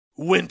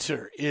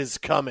winter is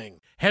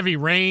coming. Heavy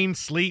rain,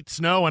 sleet,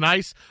 snow, and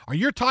ice. Are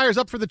your tires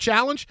up for the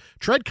challenge?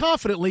 Tread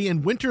confidently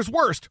in winter's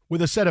worst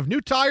with a set of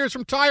new tires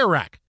from Tire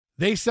Rack.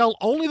 They sell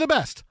only the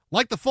best,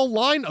 like the full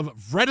line of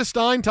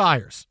Vredestein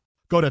tires.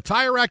 Go to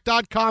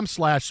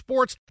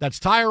TireRack.com/sports. That's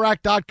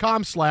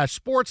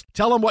TireRack.com/sports.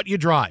 Tell them what you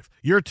drive.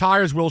 Your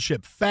tires will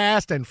ship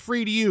fast and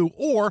free to you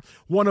or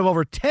one of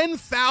over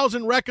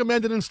 10,000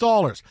 recommended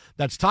installers.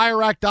 That's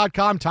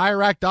TireRack.com,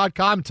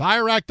 TireRack.com,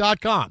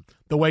 TireRack.com.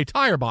 The way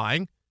tire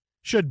buying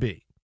should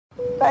be.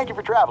 Thank you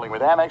for traveling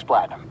with Amex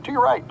Platinum. To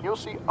your right, you'll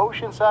see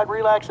oceanside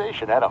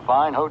relaxation at a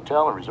fine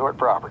hotel and resort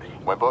property.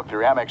 When booked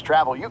through Amex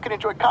Travel, you can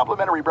enjoy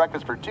complimentary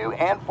breakfast for 2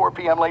 and 4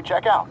 p.m. late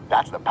checkout.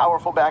 That's the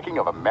powerful backing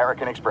of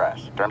American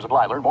Express. Terms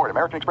apply. Learn more at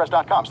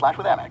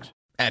americanexpress.com/withAmex.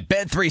 At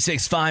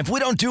Bet365, we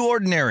don't do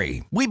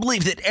ordinary. We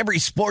believe that every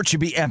sport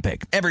should be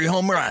epic. Every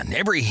home run,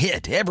 every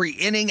hit, every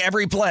inning,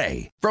 every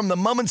play. From the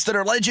moments that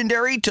are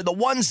legendary to the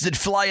ones that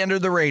fly under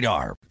the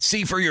radar.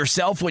 See for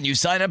yourself when you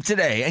sign up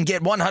today and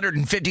get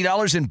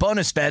 $150 in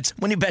bonus bets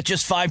when you bet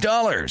just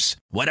 $5.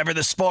 Whatever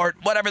the sport,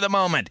 whatever the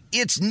moment,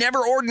 it's never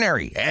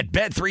ordinary at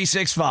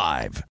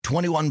Bet365.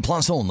 21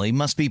 plus only.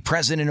 Must be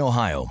present in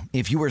Ohio.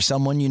 If you or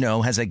someone you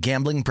know has a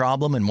gambling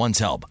problem and wants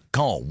help,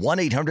 call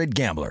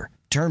 1-800-GAMBLER.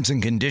 Terms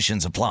and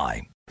conditions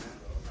apply.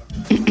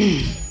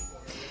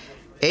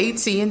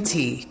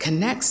 AT&T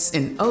connects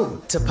an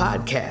ode to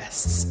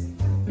podcasts.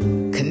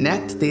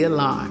 Connect the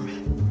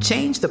alarm.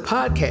 Change the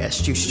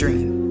podcast you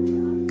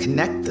stream.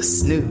 Connect the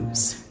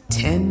snooze.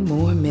 10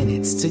 more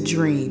minutes to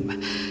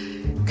dream.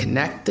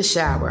 Connect the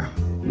shower.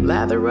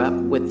 Lather up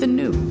with the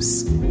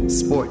news.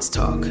 Sports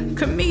talk,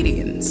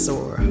 comedians,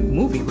 or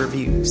movie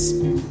reviews.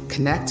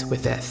 Connect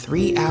with that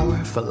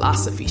 3-hour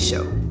philosophy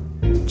show.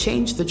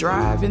 Change the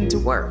drive into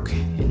work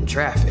in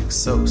traffic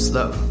so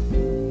slow.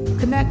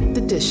 Connect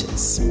the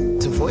dishes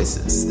to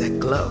voices that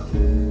glow.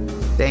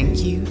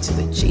 Thank you to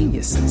the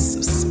geniuses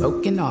of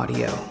spoken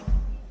audio.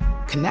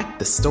 Connect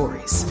the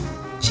stories.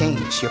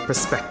 Change your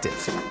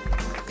perspective.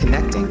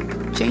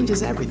 Connecting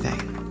changes everything.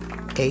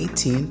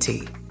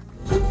 AT&T.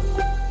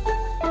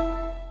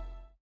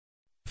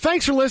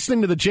 Thanks for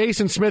listening to the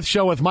Jason Smith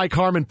Show with Mike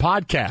Harmon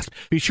podcast.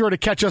 Be sure to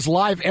catch us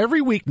live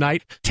every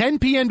weeknight, 10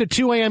 p.m. to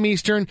 2 a.m.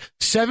 Eastern,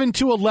 7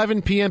 to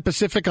 11 p.m.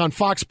 Pacific on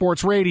Fox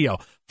Sports Radio.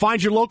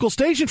 Find your local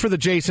station for the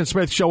Jason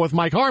Smith Show with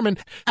Mike Harmon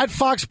at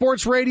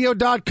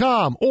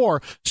foxsportsradio.com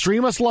or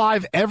stream us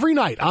live every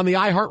night on the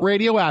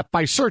iHeartRadio app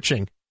by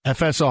searching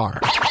FSR.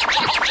 Now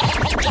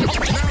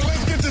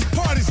let's get this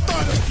party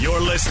started. You're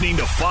listening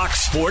to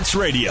Fox Sports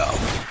Radio.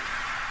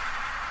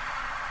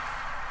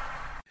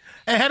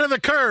 Ahead of the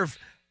curve.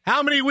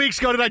 How many weeks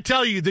ago did I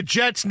tell you the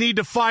Jets need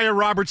to fire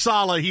Robert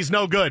Saleh? He's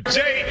no good.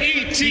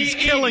 J-E-T-E, He's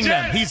killing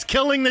them. He's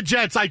killing the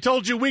Jets. I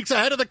told you weeks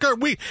ahead of the curve.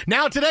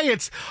 Now today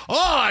it's,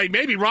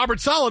 maybe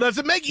Robert Saleh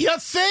doesn't make you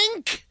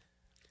think.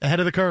 Ahead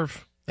of the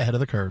curve. Ahead of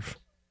the curve.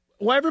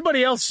 Well,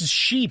 everybody else is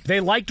sheep.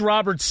 They liked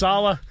Robert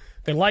Saleh.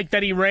 They liked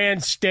that he ran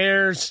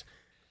stairs.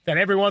 That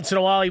every once in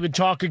a while he would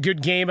talk a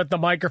good game at the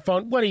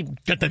microphone. What he,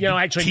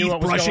 actually knew what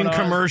was going on.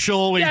 Brushing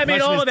commercial. Yeah, I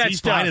mean, all of that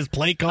stuff. His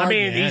play card. I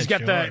mean, he's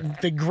got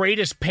the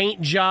greatest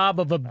paint job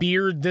of a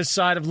beard this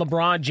side of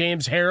LeBron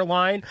James'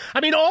 hairline.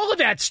 I mean, all of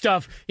that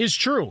stuff is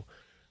true.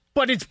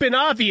 But it's been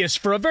obvious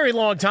for a very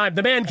long time.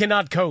 The man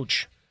cannot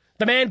coach.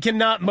 The man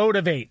cannot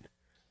motivate.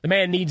 The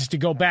man needs to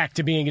go back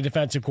to being a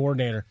defensive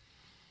coordinator.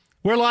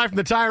 We're live from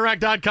the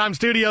TireRack.com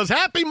studios.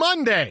 Happy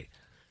Monday.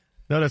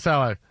 Notice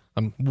how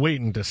I'm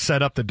waiting to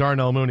set up the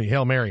Darnell Mooney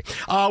Hail Mary.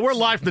 We're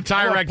live from the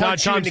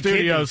TireRack.com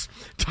studios.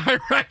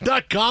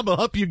 TireRack.com will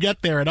help you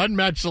get there. An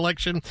unmatched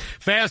selection,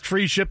 fast,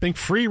 free shipping,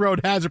 free road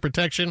hazard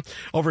protection,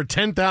 over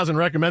 10,000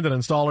 recommended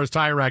installers.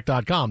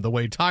 TireRack.com, the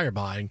way tire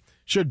buying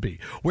should be.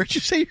 Where'd you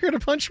say you're going to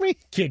punch me?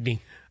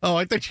 Kidney. Oh,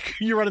 I thought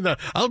you were running the.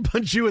 I'll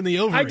punch you in the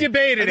ovary. I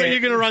debated it. You're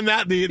going to run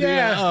that.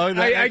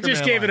 I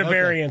just gave it a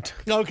variant.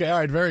 Okay, all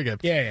right, very good.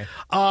 Yeah.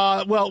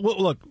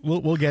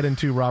 We'll get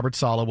into Robert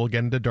Saleh. We'll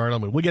get into Darnell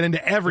Mooney. We'll get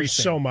into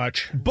everything. So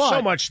much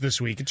this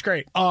week. It's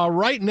great.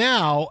 Right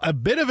now, a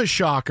bit of a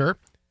shocker.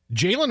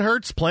 Jalen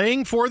Hurts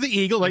playing for the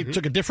Eagles. He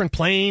took a different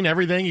plane,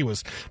 everything. He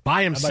was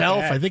by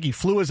himself. I think he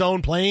flew his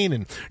own plane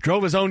and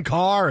drove his own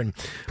car. And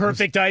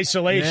perfect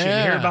isolation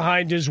here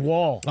behind his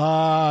wall.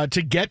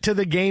 To get to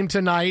the game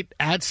tonight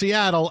at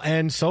Seattle,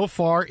 and so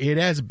far it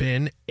has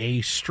been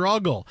a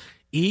struggle.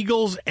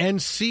 Eagles and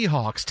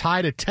Seahawks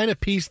tied at 10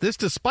 apiece. This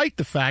despite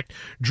the fact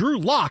Drew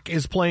Lock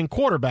is playing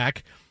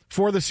quarterback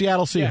for the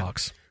Seattle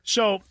Seahawks. Yeah.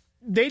 So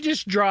they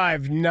just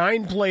drive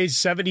 9 plays,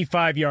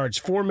 75 yards,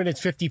 4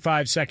 minutes,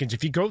 55 seconds.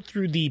 If you go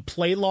through the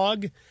play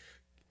log,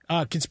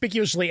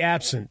 conspicuously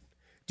absent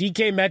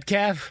DK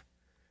Metcalf,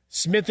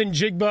 Smith and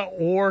Jigba,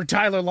 or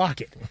Tyler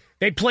Lockett.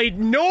 They played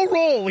no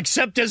role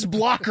except as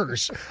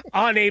blockers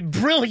on a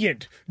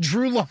brilliant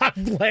Drew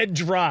Lock-led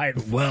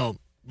drive. Well,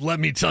 let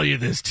me tell you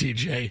this,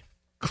 TJ.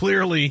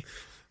 Clearly,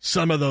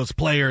 some of those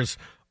players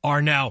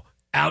are now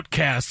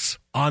outcasts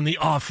on the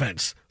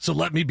offense. So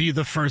let me be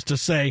the first to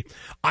say,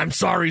 I'm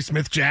sorry,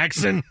 Smith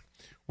Jackson.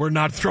 We're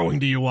not throwing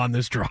to you on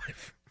this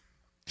drive.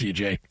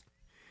 TJ.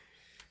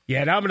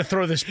 Yeah, now I'm going to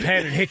throw this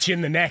pen and hit you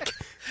in the neck.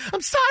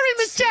 I'm sorry,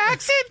 Miss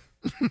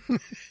Jackson.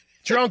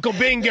 It's your Uncle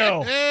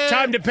Bingo.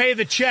 Time to pay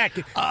the check.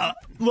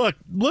 Look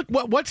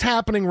what's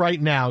happening right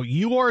now.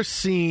 You are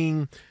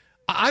seeing,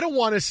 I don't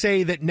want to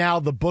say that now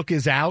the book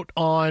is out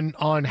on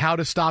how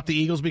to stop the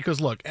Eagles, because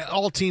look,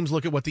 all teams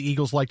look at what the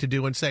Eagles like to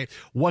do and say,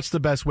 what's the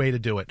best way to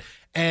do it?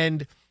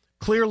 And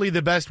clearly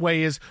the best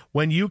way is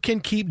when you can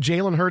keep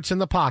Jalen Hurts in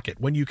the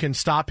pocket, when you can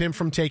stop him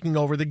from taking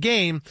over the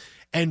game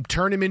and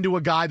turn him into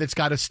a guy that's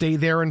got to stay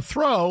there and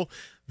throw.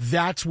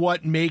 That's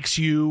what makes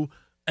you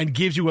and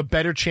gives you a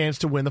better chance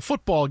to win the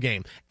football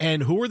game.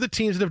 And who are the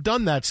teams that have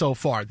done that so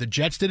far? The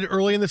Jets did it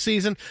early in the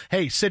season.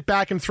 Hey, sit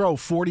back and throw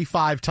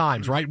 45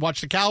 times, right?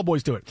 Watch the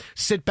Cowboys do it.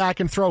 Sit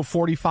back and throw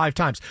 45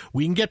 times.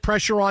 We can get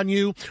pressure on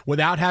you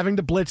without having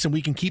to blitz, and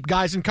we can keep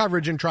guys in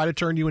coverage and try to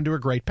turn you into a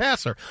great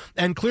passer.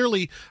 And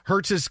clearly,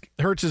 Hurts is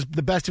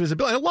the best of his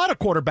ability. And a lot of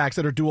quarterbacks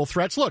that are dual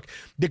threats, look,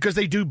 because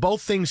they do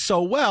both things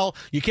so well,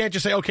 you can't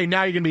just say, okay,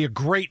 now you're going to be a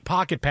great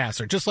pocket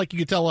passer. Just like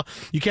you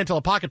can't tell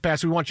a pocket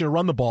passer, we want you to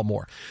run the ball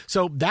more.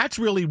 So that's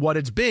really what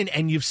it's been,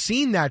 and you've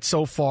seen that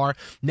so far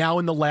now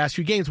in the last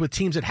few games with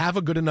teams that have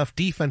a good enough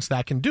defense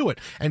that can do it.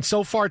 And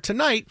so far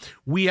tonight,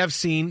 we have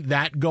seen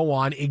that go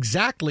on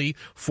exactly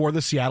for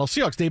the Seattle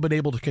Seahawks. They've been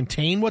able to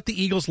contain what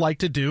the Eagles like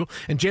to do,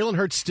 and Jalen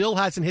Hurts still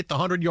hasn't hit the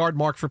 100-yard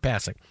mark for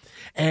passing.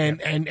 And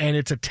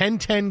it's a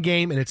 10-10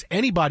 game, and it's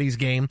anybody's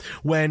game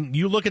when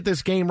you look at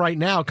this game right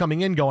now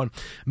coming in going,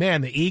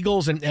 man, the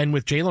Eagles, and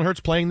with Jalen Hurts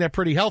playing there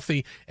pretty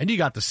healthy, and you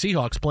got the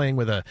Seahawks playing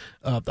with a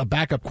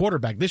backup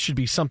quarterback, this should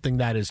be something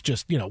that is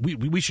just,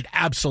 we should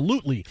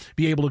absolutely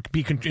be able to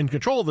be in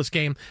control of this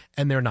game,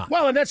 and they're not.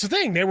 Well, and that's the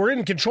thing. They were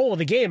in control of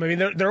the game. I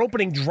mean, their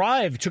opening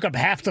drive took up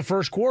half the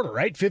first quarter,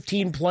 right?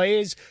 15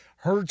 plays.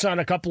 Hurts on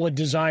a couple of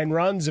design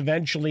runs,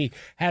 eventually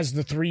has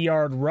the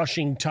 3-yard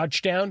rushing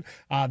touchdown.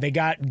 They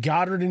got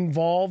Goddard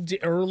involved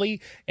early,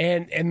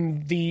 and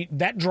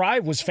that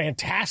drive was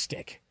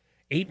fantastic.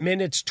 8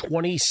 minutes,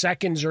 20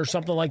 seconds or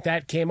something like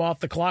that came off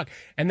the clock,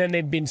 and then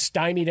they've been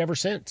stymied ever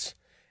since.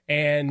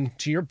 And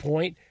to your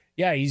point,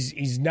 yeah,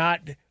 he's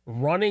not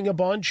running a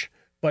bunch,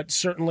 but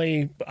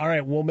certainly, all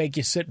right, we'll make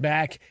you sit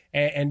back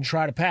and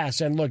try to pass.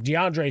 And look,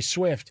 DeAndre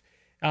Swift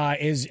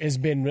has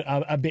been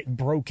a bit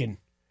broken,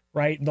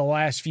 right, the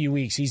last few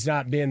weeks. He's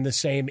not been the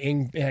same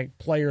impact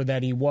player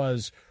that he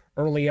was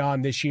early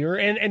on this year,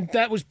 and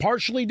that was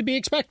partially to be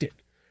expected,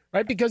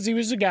 right, because he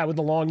was a guy with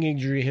a long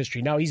injury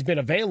history. Now, he's been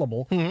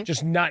available,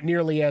 just not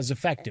nearly as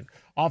effective.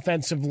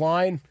 Offensive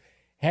line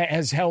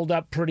has held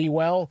up pretty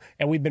well,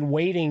 and we've been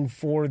waiting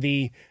for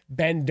the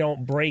bend,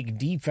 don't break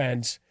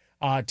defense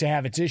to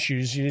have its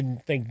issues. You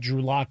didn't think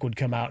Drew Lock would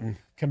come out and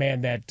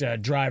command that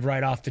drive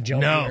right off the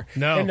jump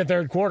in the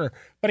third quarter.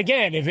 But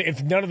again,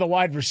 if none of the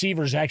wide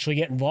receivers actually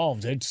get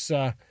involved, it's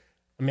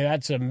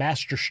that's a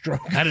master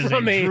stroke. That is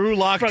a Drew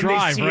Lock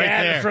drive right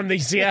there. From the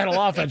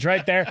Seattle offense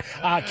right there,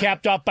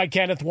 capped off by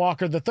Kenneth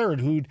Walker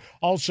III, who'd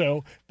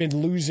also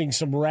been losing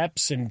some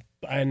reps and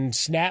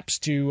snaps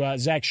to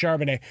Zach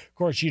Charbonnet. Of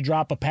course, you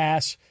drop a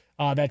pass,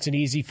 that's an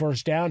easy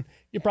first down.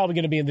 You're probably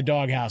going to be in the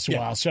doghouse a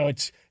while. So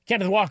it's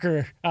Kenneth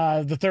Walker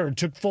III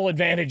took full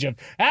advantage of,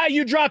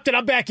 you dropped it,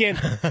 I'm back in.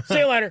 See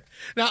you later.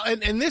 Now,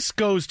 and this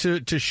goes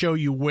to show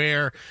you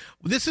where,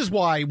 this is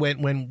why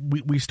when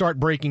we start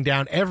breaking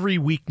down every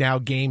week now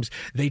games,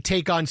 they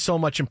take on so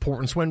much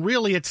importance when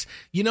really it's,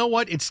 you know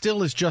what, it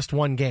still is just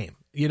one game.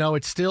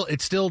 It's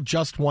still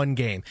just one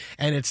game.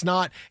 And it's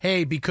not,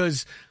 hey,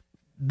 because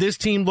this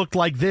team looked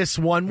like this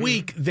one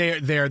week,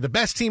 they're the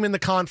best team in the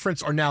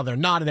conference, or now they're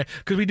not in there,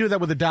 because we do that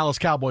with the Dallas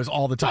Cowboys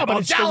all the time.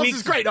 But Dallas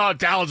is great. Oh,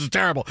 Dallas is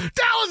terrible.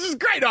 Dallas is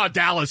great. Oh,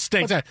 Dallas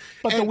stinks.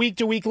 But the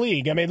week-to-week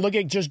league, I mean, look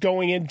at just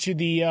going into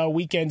the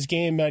weekend's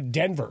game at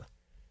Denver,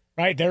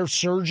 right? They're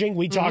surging.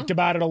 We talked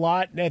about it a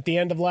lot at the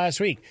end of last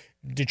week.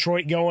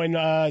 Detroit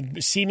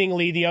going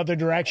seemingly the other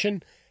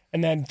direction,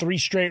 and then 3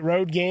 straight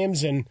road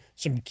games and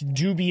some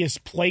dubious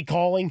play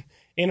calling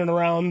in and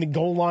around the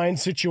goal line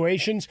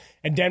situations,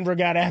 and Denver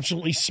got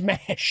absolutely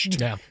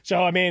smashed. Yeah.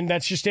 So, I mean,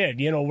 that's just it.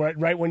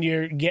 Right when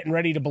you're getting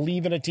ready to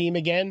believe in a team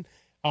again,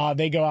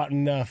 they go out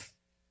and,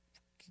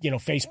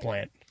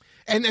 faceplant.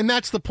 And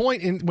that's the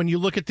point when you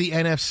look at the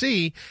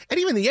NFC and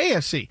even the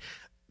AFC.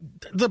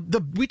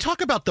 We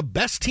talk about the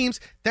best teams.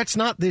 That's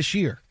not this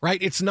year,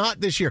 right? It's not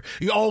this year.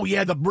 Oh,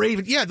 yeah, the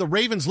Ravens. Yeah, the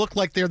Ravens look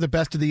like they're the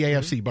best of the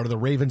AFC, but are the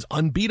Ravens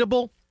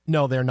unbeatable?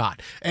 No, they're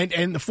not. And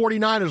the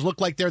 49ers look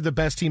like they're the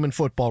best team in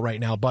football right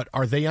now, but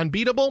are they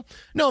unbeatable?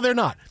 No, they're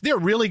not. They're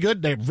really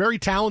good. They're very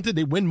talented.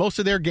 They win most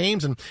of their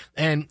games,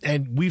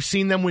 and we've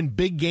seen them win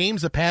big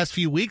games the past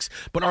few weeks,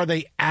 but are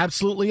they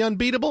absolutely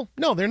unbeatable?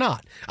 No, they're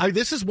not.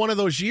 This is one of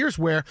those years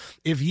where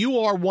if you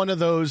are one of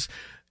those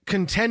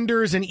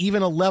contenders and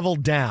even a level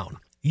down,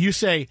 You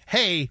say,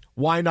 hey,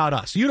 why not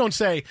us? You don't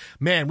say,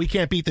 man, we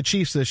can't beat the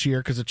Chiefs this year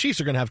because the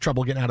Chiefs are going to have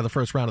trouble getting out of the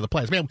first round of the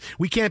playoffs. Man,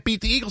 we can't beat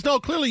the Eagles. No,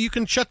 clearly you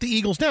can shut the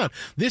Eagles down.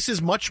 This is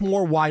much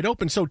more wide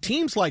open. So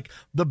teams like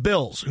the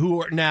Bills,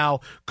 who are now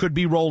could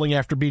be rolling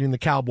after beating the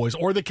Cowboys,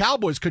 or the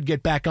Cowboys could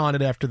get back on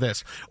it after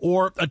this,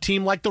 or a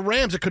team like the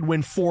Rams that could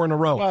win 4 in a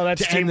row. Well,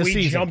 that's to end the we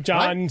season, jumped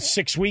on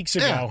 6 weeks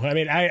ago. Yeah. I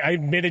mean, I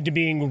admitted to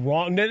being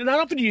wrong. Not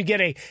often do you get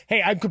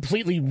hey, I'm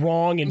completely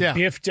wrong and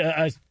biffed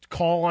a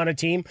call on a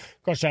team.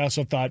 Of course, I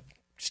also thought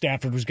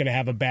Stafford was going to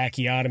have a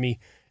bacchiotomy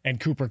and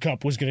Cooper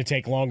Kupp was going to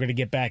take longer to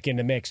get back in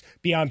the mix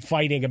beyond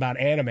fighting about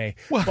anime.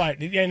 Well, and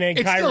then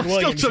Kyron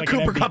Williams still took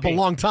Cooper Kupp a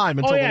long time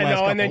until the last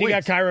couple and then you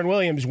weeks. got Kyron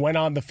Williams went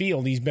on the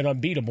field. He's been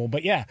unbeatable.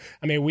 But yeah,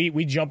 I mean,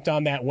 we jumped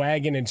on that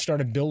wagon and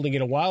started building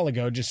it a while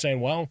ago, just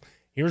saying, well,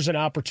 here's an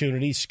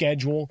opportunity,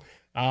 schedule.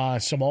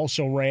 Some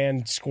also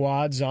ran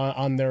squads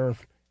on their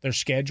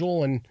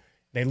schedule, and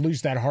they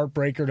lose that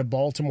heartbreaker to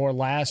Baltimore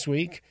last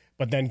week,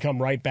 but then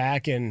come right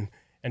back and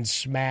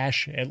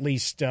smash, at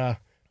least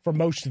for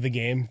most of the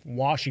game,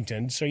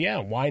 Washington. So, yeah,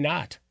 why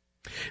not?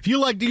 If you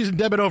like using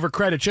debit over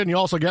credit, shouldn't you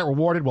also get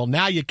rewarded? Well,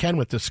 now you can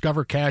with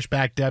Discover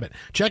Cashback Debit.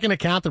 Check an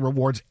account that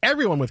rewards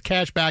everyone with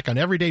cash back on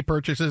everyday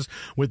purchases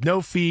with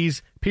no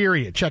fees,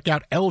 period. Check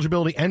out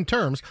eligibility and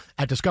terms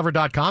at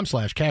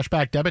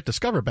discover.com/cashbackdebit.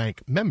 Discover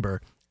Bank,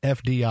 member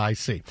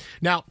FDIC.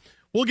 Now,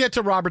 we'll get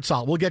to Robert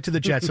Saleh. We'll get to the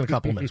Jets in a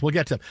couple of minutes. We'll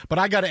get to them. But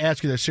I got to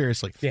ask you this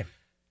seriously. Yeah.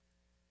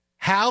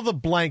 How the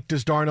blank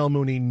does Darnell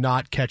Mooney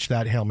not catch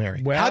that Hail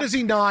Mary? Well, how does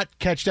he not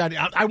catch that?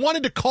 I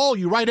wanted to call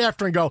you right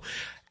after and go,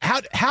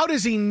 how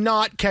does he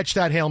not catch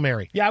that Hail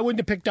Mary? Yeah, I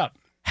wouldn't have picked up.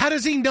 How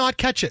does he not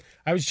catch it?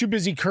 I was too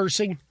busy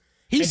cursing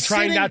He's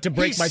trying not to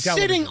break my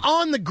television. He's sitting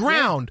on the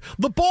ground. Yeah.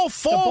 The ball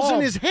falls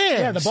in his hands.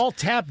 Yeah, the ball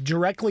tapped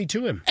directly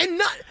to him.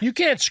 And you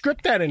can't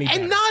script that any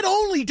better. And not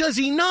only does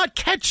he not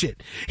catch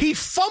it, he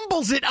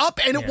fumbles it up,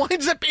 and it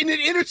winds up in an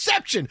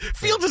interception.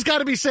 Fields has got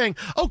to be saying,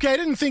 okay, I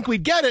didn't think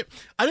we'd get it.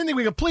 I didn't think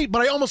we'd complete,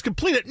 but I almost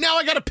completed it. Now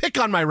I got a pick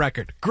on my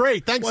record.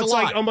 Great, thanks a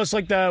lot. Like, almost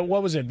like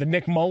the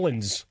Nick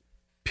Mullins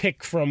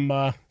pick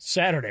from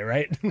Saturday,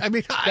 right? I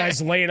mean,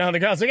 guys laying on the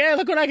ground. It's like, hey,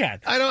 look what I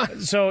got. I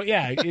don't. So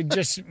yeah, it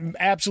just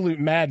absolute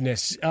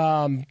madness.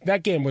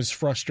 That game was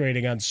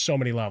frustrating on so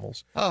many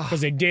levels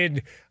because they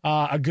did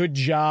a good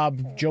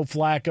job. Joe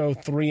Flacco,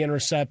 3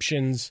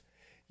 interceptions.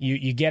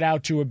 You get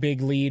out to a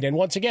big lead, and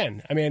once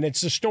again, I mean,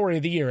 it's the story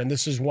of the year, and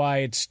this is why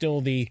it's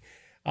still the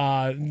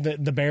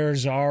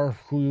Bears are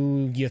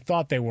who you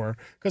thought they were.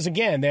 Because,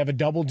 again, they have a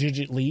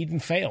double-digit lead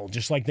and fail,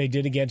 just like they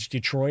did against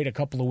Detroit a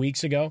couple of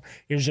weeks ago.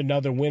 Here's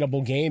another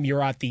winnable game.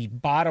 You're at the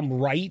bottom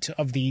right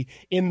of the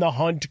in the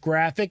hunt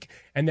graphic,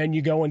 and then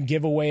you go and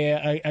give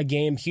away a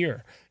game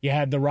here. You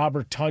had the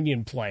Robert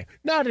Tonyan play.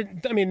 Not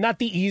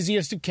the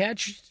easiest to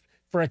catch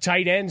for a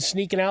tight end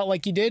sneaking out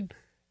like he did.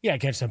 Yeah,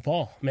 catch that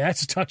ball. I mean,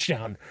 that's a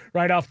touchdown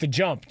right off the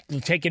jump.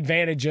 Take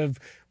advantage of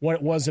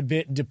what was a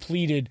bit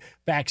depleted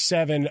back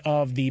 7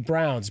 of the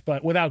Browns,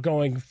 but without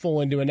going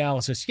full into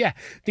analysis. Yeah,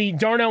 the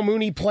Darnell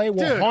Mooney play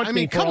will haunt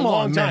me for a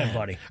long time,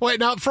 buddy. Wait,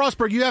 now,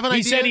 Frostberg, you have an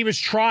idea? He said he was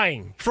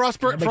trying.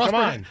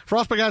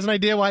 Frostberg has an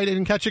idea why he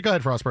didn't catch it. Go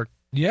ahead, Frostberg.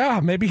 Yeah,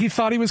 maybe he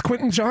thought he was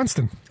Quentin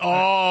Johnston.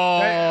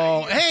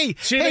 Oh, hey,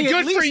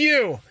 good for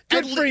you.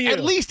 Good for you.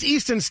 At least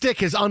Easton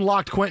Stick has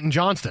unlocked Quentin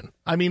Johnston.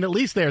 I mean, at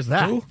least there's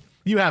that. Who?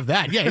 You have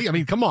that. Yeah, I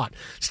mean, come on.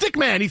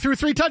 Stickman, he threw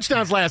 3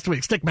 touchdowns last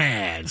week.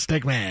 Stickman.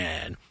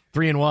 3-1.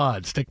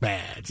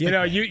 Stickman. You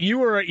know, you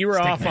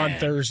were off on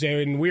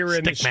Thursday, and we were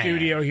in the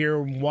studio here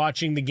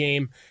watching the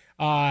game.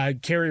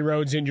 Kerry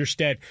Rhodes in your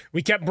stead.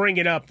 We kept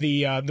bringing up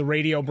the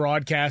radio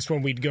broadcast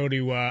when we'd go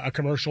to a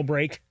commercial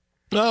break.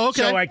 Oh,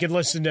 okay. So I could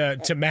listen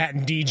to Matt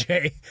and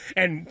DJ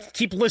and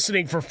keep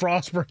listening for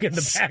Frostberg in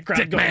the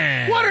background.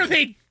 Going, what are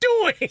they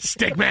doing?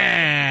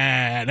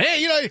 Stickman.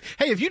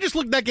 Hey, if you just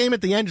looked at that game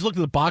at the end, just looked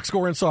at the box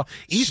score and saw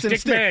Easton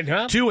Stick,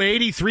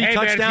 283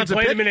 touchdowns. Man, if you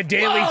played him in a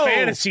daily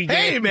fantasy game.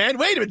 Hey, man,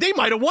 wait a minute. They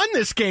might have won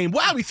this game.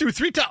 Wow, he threw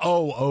 3 touchdowns.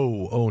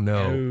 Oh,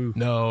 no.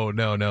 No,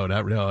 not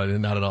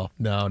at all.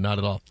 No, not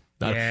at all.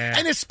 Yeah.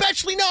 And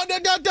especially, no.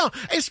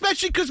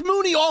 Especially because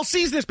Mooney all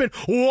season has been,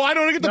 I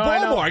don't get the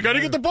ball more. I got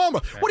to get the ball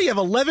more. What do you have,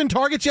 11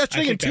 targets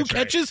yesterday and 2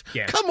 catches? Right.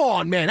 Yeah. Come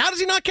on, man. How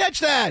does he not catch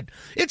that?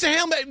 It's a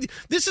Hail Mary.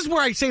 This is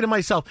where I say to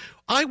myself,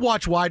 I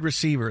watch wide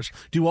receivers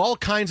do all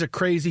kinds of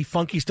crazy,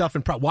 funky stuff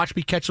and watch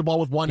me catch the ball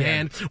with one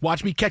hand,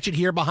 watch me catch it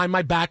here behind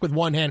my back with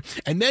one hand,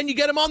 and then you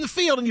get him on the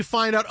field and you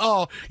find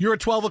out, you're a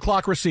 12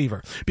 o'clock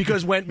receiver.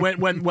 Because when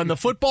the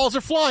footballs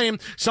are flying,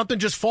 something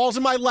just falls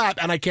in my lap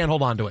and I can't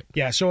hold on to it.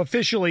 Yeah, so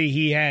officially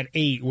he had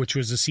 8, which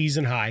was a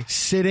season high.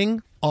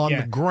 Sitting on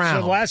the ground.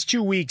 So the last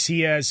 2 weeks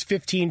he has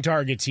 15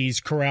 targets. He's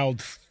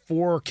corralled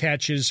 4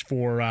 catches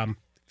for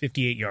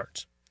 58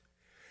 yards.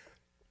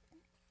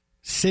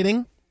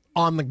 Sitting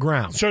on the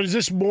ground. So is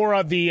this more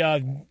of the,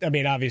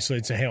 obviously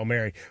it's a Hail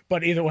Mary,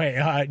 but either way,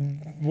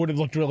 would have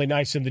looked really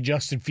nice in the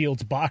Justin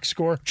Fields box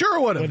score? Sure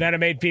would have. Would that have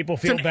made people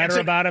feel better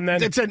about him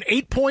then? It's an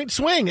 8-point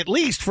swing, at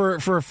least,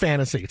 for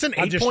fantasy. It's an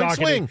 8-point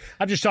swing.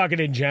 I'm just talking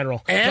in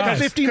general. Add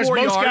 50 more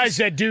yards. Most guys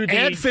that do the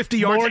add 50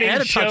 yards, morning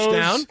add a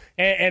touchdown.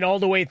 And all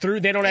the way through,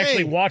 they don't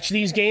actually watch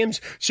these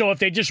games. So if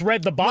they just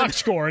read the box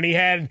score and he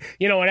had,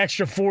 an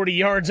extra 40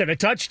 yards and a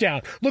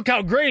touchdown, look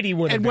how great he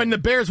would have been. And when the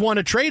Bears want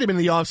to trade him in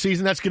the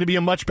offseason, that's going to be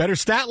a much better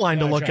stat line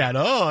to look at.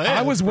 Oh, yeah,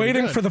 I was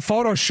waiting for the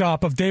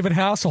Photoshop of David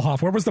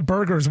Hasselhoff. Where was the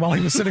burgers while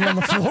he was sitting on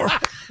the floor?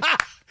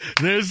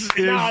 This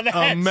is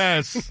a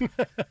mess.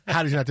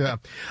 How did you not do that?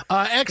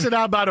 Exit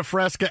out about a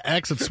Fresca,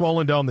 exit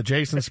Swollen Dome, the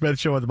Jason Smith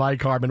Show with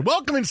Mike Harmon.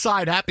 Welcome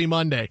inside. Happy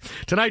Monday.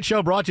 Tonight's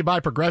show brought to you by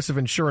Progressive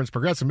Insurance.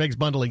 Progressive makes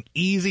bundling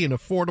easy and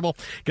affordable.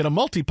 Get a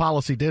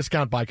multi-policy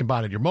discount by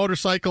combining your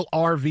motorcycle,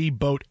 RV,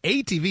 boat,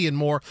 ATV, and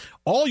more.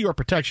 All your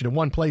protection in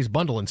one place.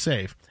 Bundle and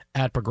save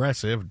at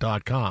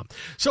Progressive.com.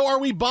 So are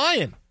we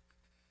buying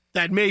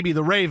that maybe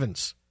the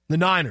Ravens, the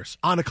Niners,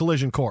 on a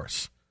collision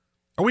course?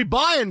 Are we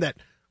buying that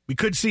we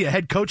could see a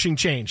head coaching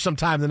change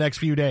sometime in the next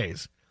few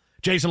days?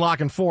 Jason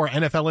Locken,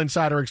 NFL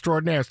Insider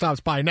Extraordinaire, stops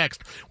by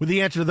next with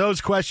the answer to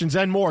those questions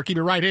and more. Keep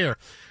it right here.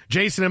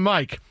 Jason and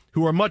Mike,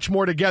 who are much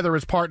more together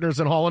as partners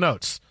than Hall &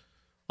 Oates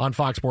on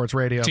Fox Sports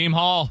Radio. Team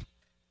Hall.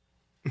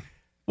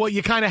 Well,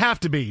 you kind of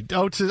have to be.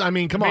 Oates is,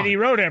 come on. He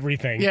wrote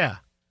everything. Yeah.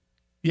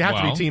 You have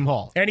to be Team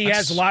Hall. And he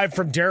has live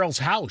from Daryl's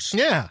house.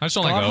 Yeah. I just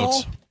don't like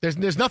Oates.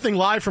 There's nothing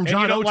live from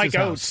John Oates'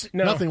 house.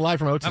 No. Nothing live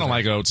from Oates' I don't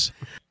like Oates.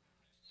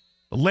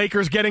 The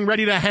Lakers getting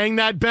ready to hang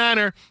that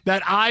banner,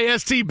 that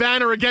IST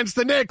banner against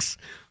the Knicks.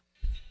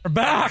 We're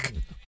back.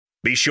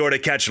 Be sure to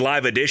catch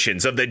live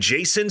editions of The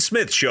Jason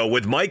Smith Show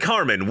with Mike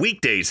Harmon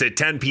weekdays at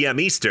 10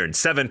 p.m. Eastern,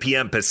 7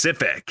 p.m.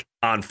 Pacific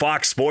on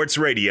Fox Sports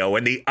Radio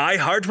and the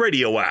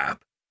iHeartRadio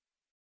app.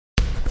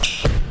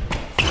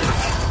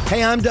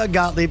 Hey, I'm Doug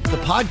Gottlieb. The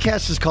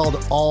podcast is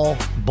called All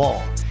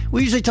Ball.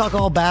 We usually talk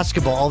all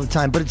basketball all the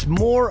time, but it's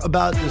more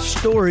about the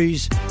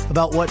stories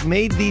about what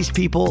made these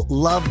people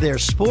love their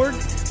sport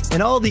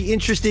and all the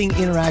interesting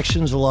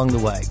interactions along the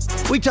way.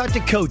 We talk to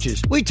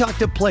coaches. We talk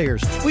to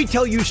players. We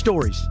tell you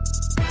stories.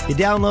 You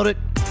download it.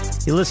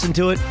 You listen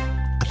to it.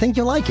 I think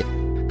you'll like it.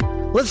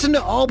 Listen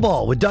to All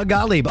Ball with Doug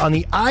Gottlieb on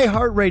the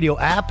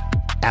iHeartRadio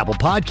app, Apple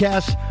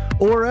Podcasts,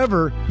 or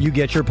wherever you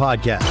get your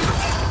podcasts.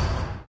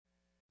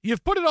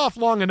 You've put it off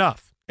long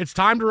enough. It's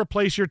time to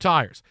replace your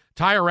tires.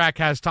 Tire Rack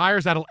has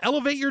tires that'll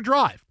elevate your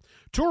drive.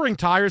 Touring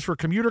tires for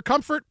commuter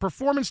comfort,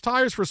 performance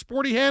tires for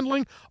sporty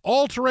handling,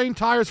 all-terrain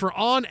tires for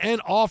on-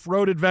 and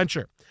off-road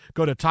adventure.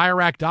 Go to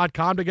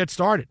TireRack.com to get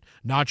started.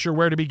 Not sure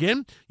where to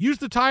begin? Use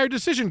the Tire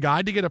Decision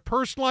Guide to get a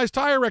personalized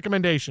tire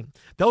recommendation.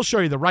 They'll show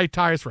you the right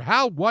tires for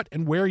how, what,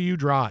 and where you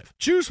drive.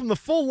 Choose from the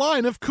full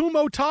line of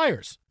Kumho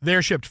tires.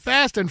 They're shipped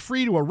fast and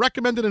free to a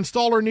recommended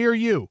installer near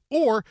you.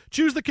 Or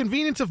choose the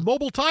convenience of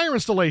mobile tire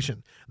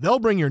installation. They'll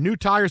bring your new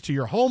tires to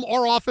your home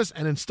or office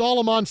and install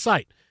them on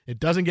site. It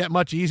doesn't get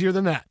much easier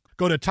than that.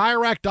 Go to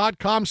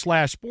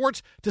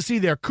TireRack.com/sports to see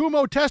their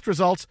Kumho test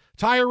results,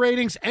 tire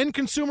ratings, and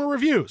consumer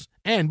reviews.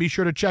 And be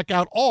sure to check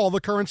out all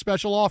the current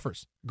special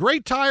offers.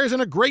 Great tires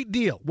and a great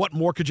deal. What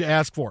more could you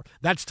ask for?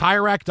 That's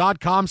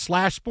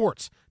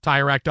TireRack.com/sports.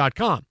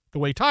 TireRack.com, the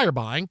way tire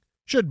buying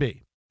should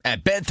be.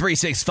 At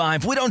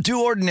Bet365, we don't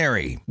do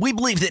ordinary. We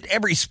believe that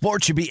every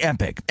sport should be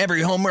epic.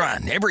 Every home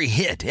run, every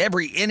hit,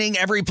 every inning,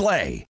 every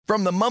play.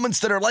 From the moments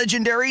that are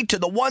legendary to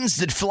the ones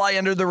that fly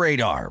under the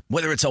radar.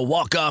 Whether it's a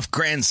walk-off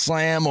grand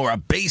slam or a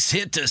base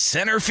hit to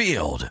center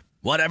field.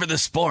 Whatever the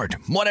sport,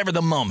 whatever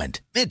the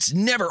moment. It's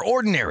never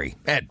ordinary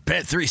at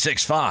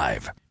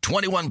Bet365.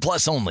 21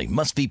 plus only.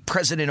 Must be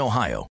present in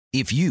Ohio.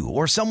 If you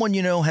or someone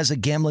you know has a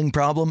gambling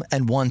problem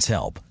and wants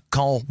help,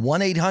 call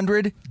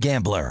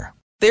 1-800-GAMBLER.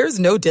 There's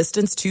no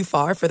distance too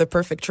far for the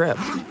perfect trip.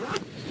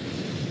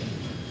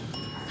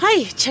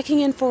 Hi, checking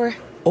in for...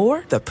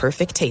 Or the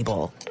perfect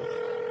table.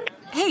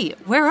 Hey,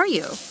 where are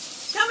you?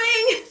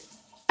 Coming!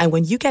 And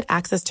when you get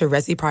access to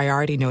Resi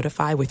Priority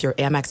Notify with your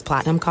Amex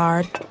Platinum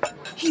card...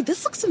 Hey,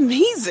 this looks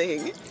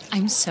amazing.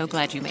 I'm so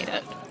glad you made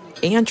it.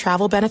 And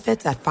travel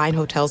benefits at fine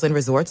hotels and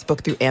resorts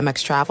booked through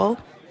Amex Travel,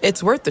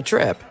 it's worth the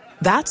trip.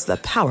 That's the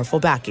powerful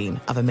backing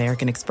of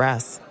American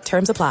Express.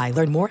 Terms apply.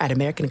 Learn more at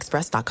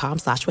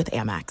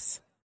americanexpress.com/withAmex.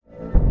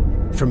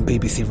 From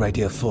BBC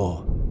Radio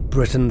 4,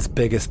 Britain's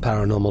biggest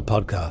paranormal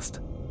podcast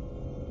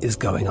is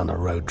going on a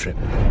road trip.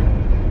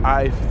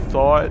 I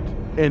thought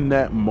in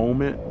that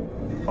moment,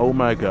 oh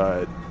my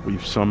God,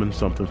 we've summoned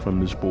something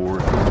from this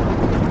board.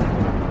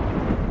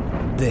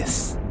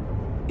 This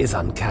is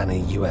Uncanny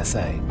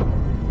USA.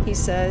 He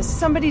says,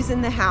 somebody's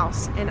in the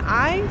house, and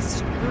I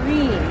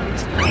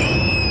screamed.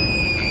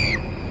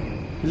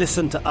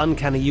 Listen to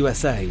Uncanny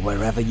USA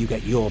wherever you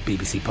get your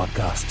BBC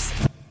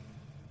podcasts,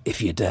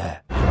 if you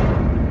dare.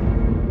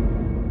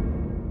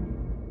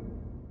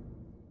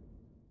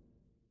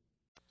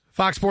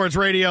 Fox Sports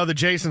Radio, the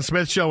Jason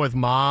Smith Show with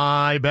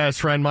my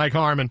best friend Mike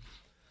Harmon,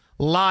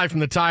 live from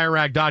the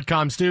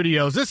TireRack.com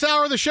studios. This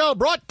hour of the show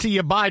brought to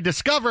you by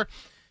Discover.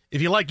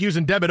 If you like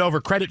using debit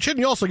over credit, shouldn't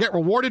you also get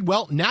rewarded?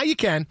 Well, now you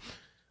can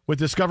with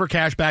Discover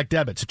Cashback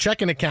Debit. It's a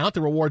checking account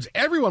that rewards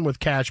everyone with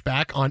cash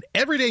back on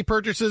everyday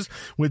purchases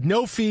with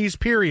no fees,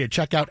 period.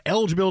 Check out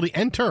eligibility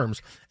and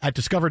terms at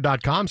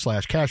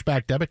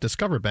discover.com/cashbackdebit.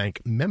 Discover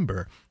Bank,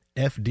 member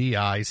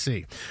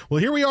FDIC. Well,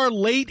 here we are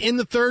late in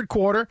the third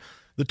quarter.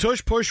 The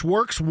tush-push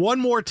works one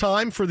more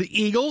time for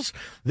the Eagles.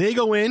 They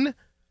go in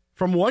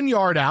from 1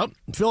 yard out.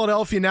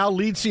 Philadelphia now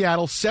leads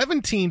Seattle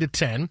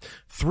 17-10.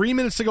 3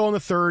 minutes to go in the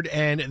third,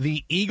 and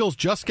the Eagles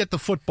just get the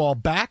football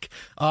back.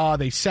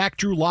 They sack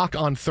Drew Lock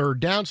on third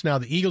down. So now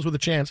the Eagles with a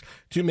chance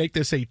to make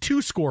this a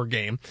two-score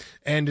game.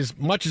 And as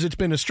much as it's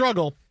been a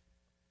struggle,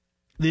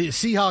 the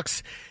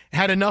Seahawks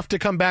had enough to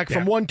come back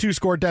from 1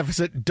 2-score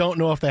deficit. Don't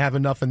know if they have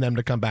enough in them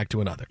to come back to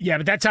another. Yeah,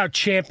 but that's how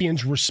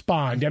champions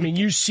respond. I mean,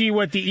 you see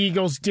what the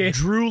Eagles did.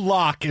 Drew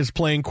Lock is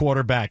playing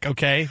quarterback,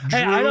 okay?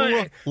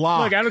 Hey,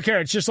 Lock. Look, I don't care.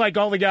 It's just like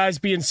all the guys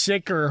being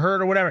sick or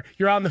hurt or whatever.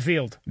 You're on the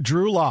field.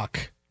 Drew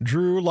Lock.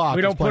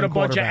 We don't put a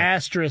bunch of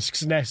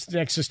asterisks next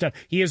to stuff.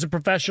 He is a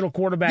professional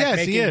quarterback.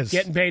 Yes, he is.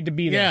 Getting paid to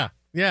be there.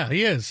 Yeah,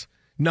 he is.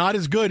 Not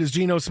as good as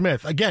Geno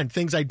Smith. Again,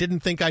 things I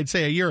didn't think I'd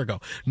say a year ago.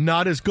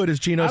 Not as good as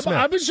Geno Smith.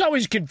 I was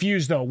always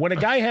confused, though. When a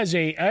guy has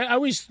I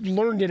always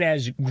learned it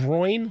as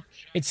groin.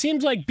 It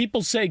seems like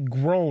people say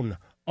groan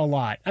a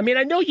lot. I mean,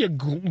 I know you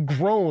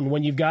groan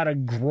when you've got a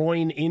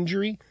groin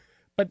injury,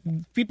 but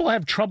people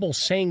have trouble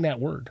saying that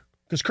word.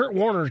 Because Kurt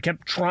Warner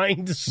kept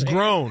trying to say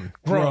groan.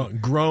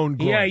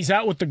 Yeah, he's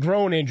out with the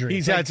groin injury.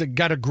 He's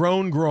got a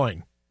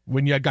groin.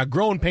 When you got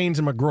groin pains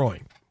in my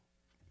groin.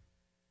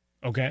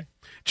 Okay.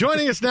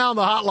 Joining us now on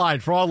the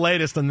hotline for all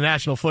latest in the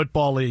National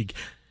Football League,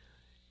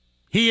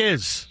 he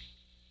is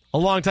a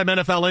longtime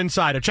NFL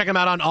insider. Check him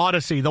out on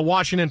Odyssey, The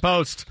Washington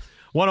Post,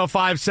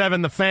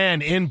 105.7 The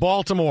Fan in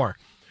Baltimore,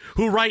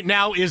 who right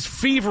now is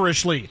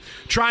feverishly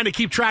trying to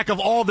keep track of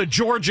all the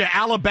Georgia,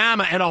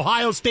 Alabama, and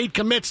Ohio State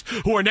commits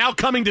who are now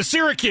coming to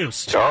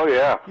Syracuse. Oh,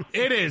 yeah.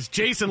 It is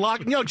Jason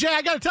Lock. Jay,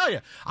 I got to tell you,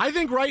 I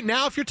think right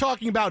now, if you're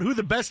talking about who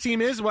the best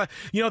team is,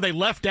 they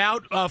left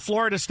out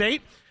Florida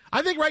State.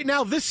 I think right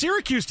now, this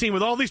Syracuse team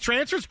with all these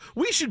transfers,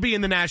 we should be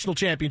in the national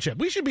championship.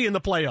 We should be in the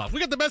playoff.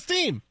 We got the best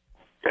team.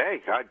 Hey,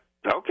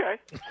 okay.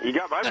 You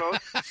got my vote.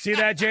 See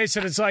that,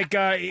 Jason? It's like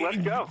let's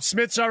go.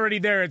 Smith's already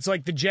there. It's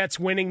like the Jets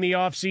winning the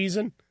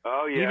offseason.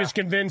 Oh, yeah. He was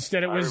convinced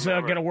that it was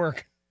going to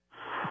work.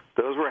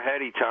 Those were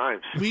heady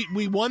times.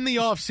 We won the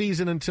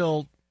offseason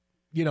until,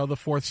 the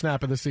fourth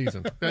snap of the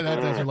season.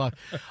 That's a lot.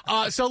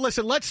 So,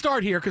 listen, let's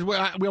start here because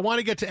we want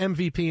to get to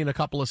MVP in a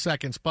couple of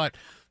seconds. But,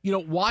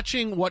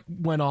 watching what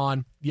went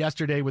on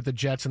yesterday with the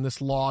Jets and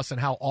this loss and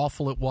how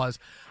awful it was,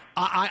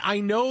 I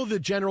know the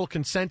general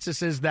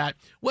consensus is that,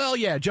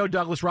 Joe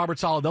Douglas, Robert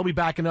Saleh, they'll be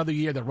back another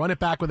year. They'll run it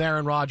back with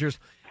Aaron Rodgers.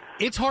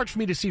 It's hard for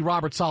me to see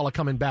Robert Saleh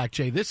coming back,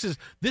 Jay. This is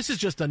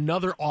just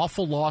another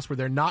awful loss where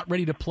they're not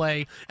ready to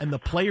play, and the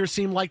players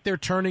seem like they're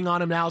turning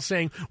on him now,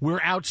 saying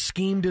we're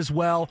out-schemed as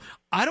well.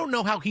 I don't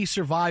know how he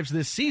survives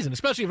this season,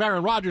 especially if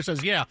Aaron Rodgers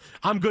says,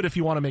 I'm good if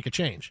you want to make a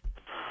change.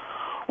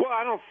 Well,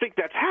 I don't think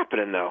that's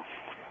happening, though.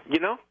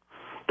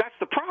 That's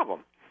the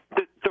problem.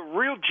 The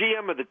real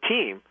GM of the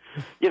team,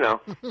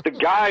 the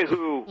guy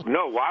who,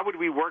 why would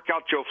we work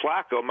out Joe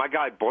Flacco? My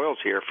guy Boyle's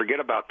here. Forget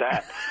about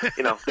that.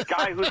 The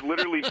guy who's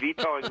literally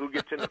vetoing who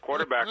gets in the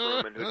quarterback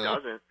room and who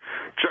doesn't.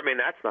 I mean,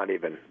 that's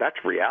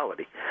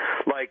reality.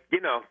 Like,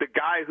 the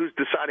guy who's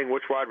deciding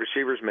which wide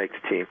receivers make the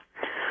team.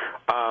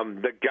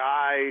 The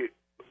guy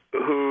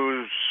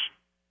who's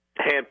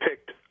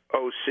handpicked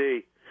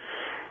OC,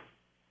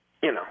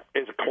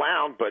 is a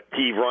clown, but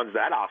he runs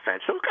that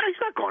offense. So he's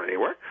not going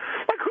anywhere.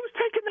 Like, who's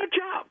taking that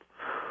job?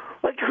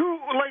 Like, who?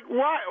 Like,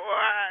 why?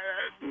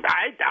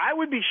 I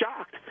would be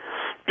shocked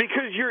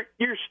because you're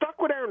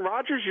stuck with Aaron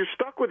Rodgers. You're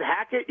stuck with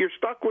Hackett. You're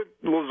stuck with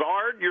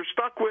Lazard. You're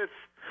stuck with,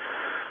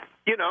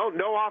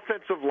 no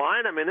offensive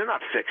line. I mean, they're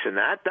not fixing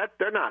that.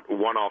 They're not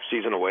one off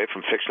season away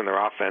from fixing their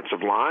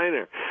offensive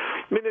line.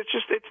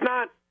 It's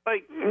not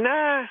like,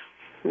 nah.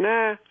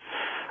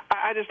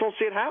 I just don't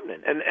see it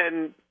happening.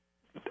 And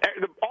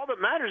all that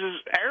matters is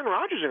Aaron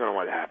Rodgers isn't going to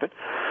let it happen.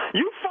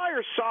 You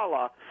fire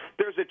Saleh,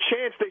 there's a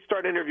chance they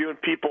start interviewing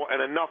people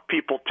and enough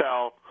people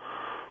tell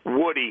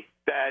Woody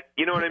that,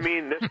 you know what I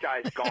mean, this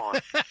guy's gone.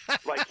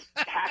 Like,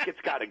 Hackett's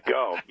got to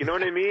go. You know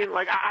what I mean?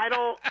 Like, I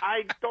don't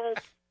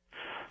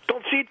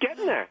see it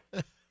getting there.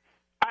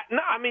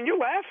 I mean, you're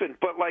laughing,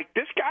 but, like,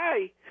 this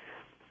guy,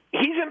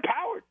 he's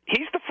empowered.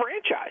 He's the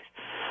franchise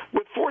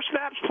with 4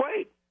 snaps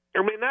played.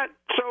 I mean, I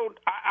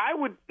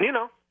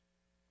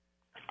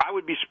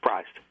would be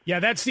surprised. Yeah,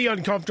 that's the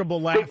uncomfortable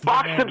laugh. They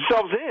boxed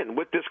themselves in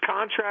with this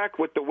contract,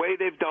 with the way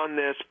they've done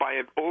this,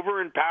 by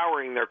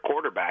over-empowering their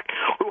quarterback,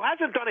 who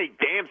hasn't done a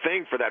damn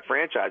thing for that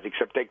franchise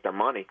except take their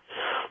money.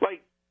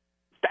 Like,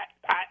 that,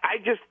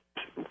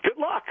 good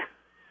luck.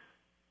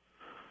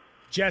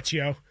 Jets,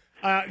 yo.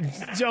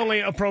 It's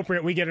only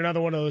appropriate we get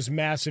another one of those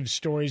massive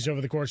stories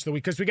over the course of the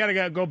week, because we got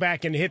to go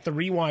back and hit the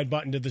rewind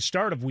button to the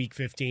start of Week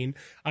 15,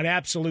 an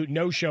absolute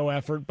no-show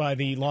effort by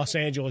the Los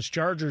Angeles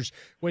Chargers,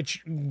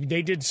 which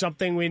they did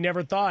something we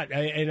never thought.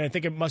 And I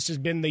think it must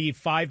have been the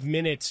 5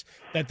 minutes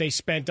that they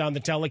spent on the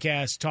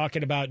telecast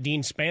talking about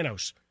Dean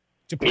Spanos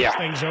to push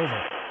things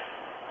over.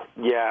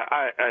 Yeah,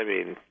 I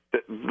mean,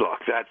 look,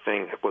 that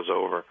thing was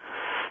over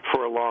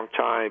for a long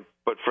time,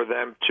 but for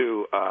them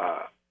to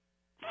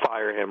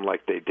fire him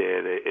like they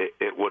did,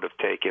 it would have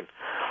taken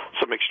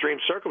some extreme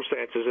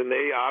circumstances, and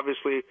they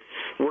obviously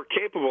were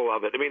capable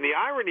of it. I mean, the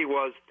irony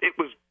was it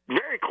was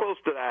very close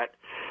to that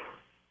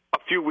a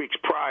few weeks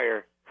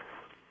prior,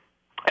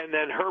 and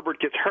then Herbert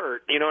gets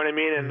hurt, you know what I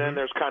mean? And then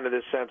there's kind of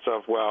this sense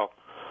of, well,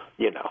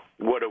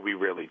 what are we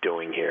really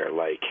doing here?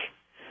 Like,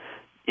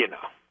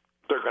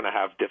 they're going to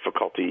have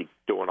difficulty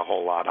doing a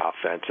whole lot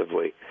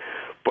offensively.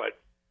 But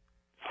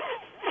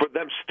for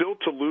them still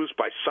to lose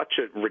by such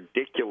a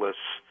ridiculous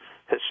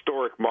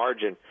historic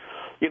margin,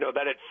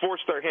 that it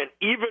forced their hand,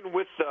 even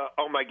with the,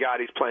 oh my God,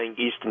 he's playing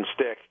Easton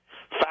Stick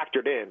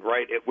factored in,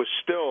 right? It was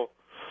still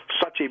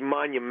such a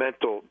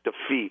monumental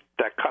defeat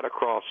that cut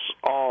across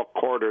all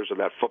quarters of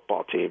that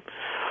football team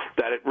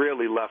that it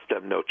really left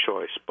them no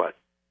choice but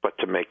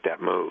to make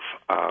that move.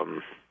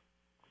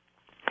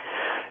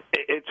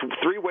 It's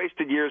 3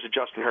 wasted years of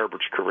Justin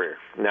Herbert's career.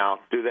 Now,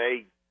 do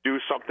they do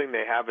something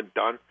they haven't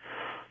done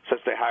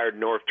since they hired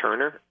Norv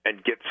Turner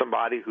and get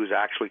somebody who's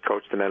actually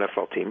coached an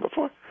NFL team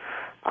before?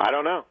 I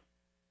don't know.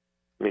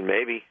 I mean,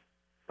 maybe.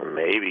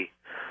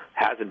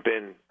 Hasn't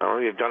been. I don't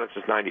think they've done it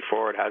since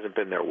 '94. It hasn't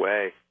been their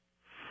way.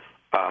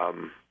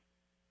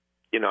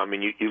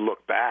 You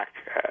look back.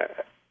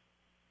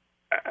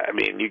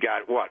 You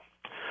got what?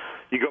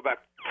 You go back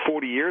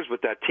 40 years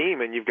with that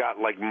team, and you've got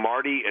like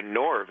Marty and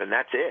Norv, and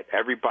that's it.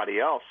 Everybody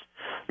else.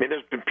 I mean,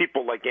 there's been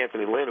people like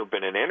Anthony Lynn who've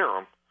been an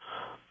interim,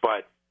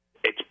 but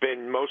it's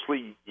been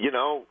mostly,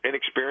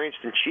 inexperienced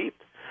and cheap.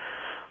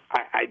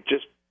 I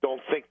just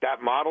don't think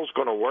that model's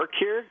going to work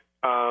here.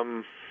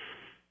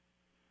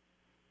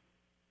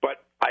 But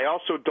I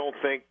also don't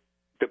think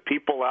the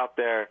people out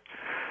there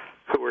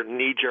who are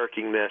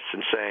knee-jerking this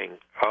and saying,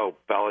 oh,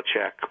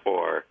 Belichick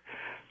or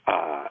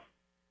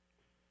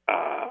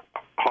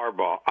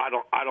Harbaugh, I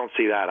don't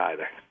see that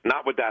either.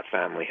 Not with that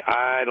family.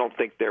 I don't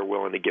think they're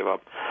willing to give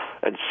up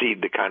and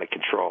cede the kind of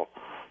control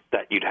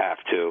that you'd have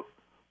to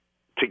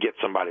get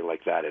somebody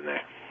like that in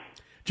there.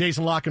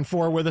 Jason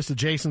Lockenfor with us, the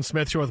Jason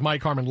Smith Show with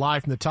Mike Harmon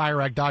live from the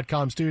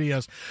TireRack.com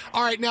studios.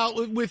 All right, now,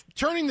 with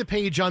turning the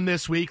page on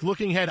this week,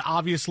 looking ahead,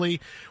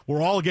 obviously,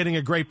 we're all getting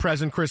a great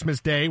present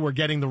Christmas Day. We're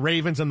getting the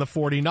Ravens and the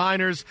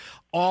 49ers,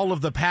 all of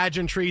the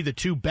pageantry, the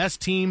 2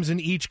 best teams in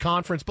each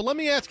conference. But let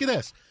me ask you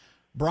this.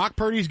 Brock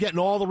Purdy's getting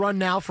all the run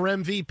now for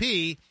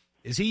MVP.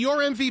 Is he your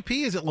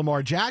MVP? Is it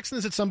Lamar Jackson?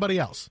 Is it somebody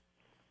else?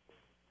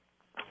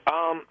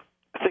 I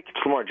think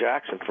it's Lamar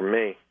Jackson for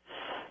me.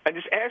 And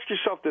just ask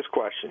yourself this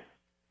question.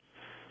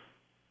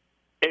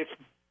 If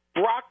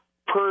Brock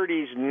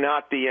Purdy's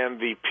not the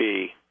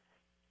MVP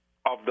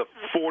of the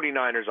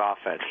 49ers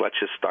offense, let's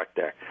just start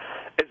there.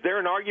 Is there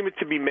an argument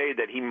to be made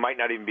that he might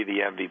not even be the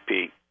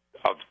MVP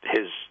of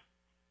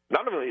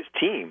not only his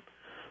team,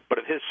 but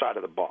of his side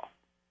of the ball?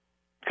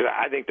 Because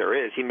I think there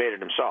is. He made it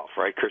himself,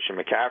 right? Christian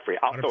McCaffrey.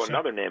 I'll 100%. Throw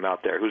another name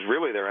out there who's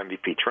really their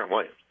MVP, Trent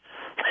Williams.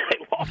 They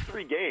lost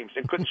 3 games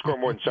and couldn't score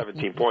more than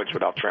 17 points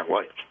without Trent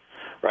Williams,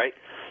 right?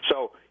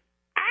 So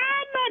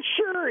I'm not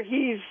sure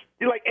he's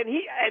like,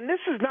 and this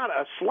is not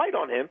a slight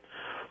on him,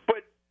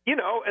 but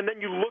and then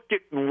you look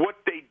at what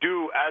they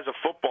do as a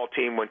football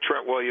team when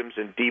Trent Williams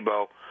and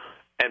Debo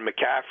and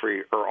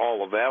McCaffrey are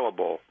all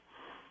available.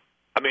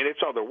 I mean,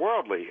 it's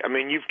otherworldly. I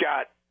mean, you've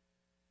got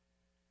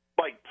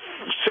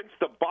since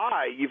the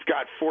bye, you've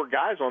got 4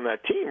 guys on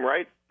that team,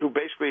 right,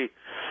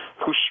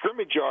 whose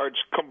scrimmage yards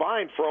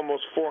combined for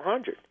almost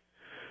 400.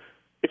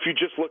 If you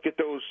just look at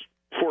those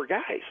 4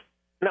 guys.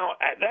 Now,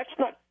 that's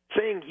not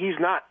saying he's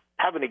not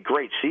having a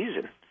great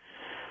season,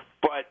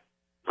 but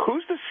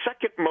who's the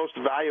second most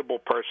valuable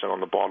person on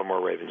the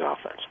Baltimore Ravens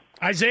offense?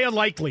 Isaiah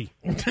Likely.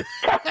 And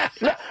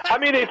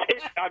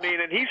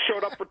he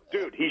showed up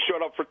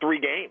for 3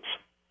 games.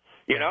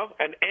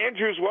 And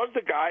Andrews was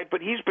the guy,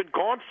 but he's been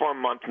gone for a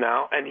month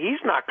now, and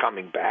he's not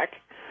coming back.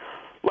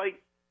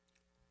 Like,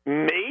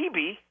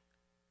 maybe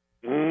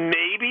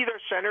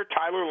their center,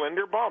 Tyler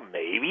Linderbaum,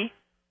 maybe.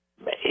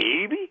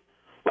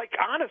 Like,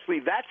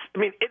 honestly,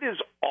 it is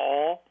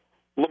all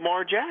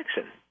Lamar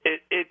Jackson.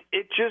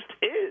 It just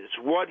is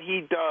what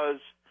he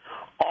does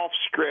off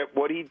script,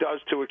 what he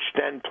does to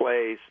extend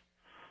plays.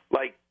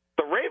 Like,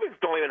 the Ravens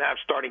don't even have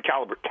starting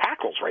caliber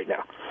tackles right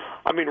now.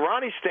 I mean,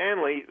 Ronnie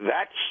Stanley,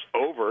 that's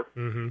over.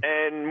 Mm-hmm.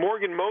 And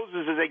Morgan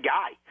Moses is a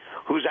guy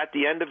who's at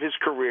the end of his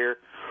career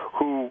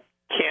who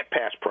can't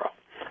pass pro.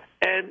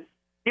 And,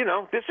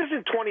 this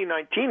isn't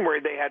 2019 where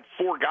they had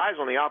 4 guys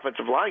on the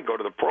offensive line go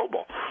to the Pro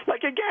Bowl.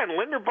 Like, again,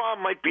 Linderbaum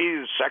might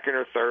be the second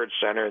or third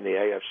center in the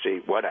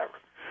AFC, whatever.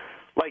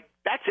 Like,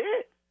 that's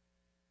it.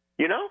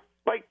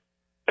 Like,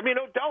 I mean,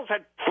 Odell's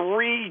had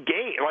 3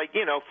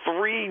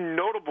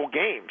 notable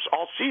games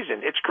all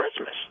season. It's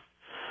Christmas.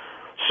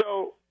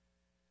 So,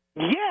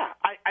 yeah,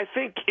 I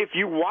think if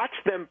you watch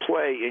them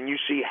play and you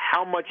see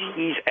how much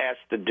he's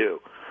asked to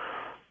do,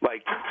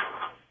 like,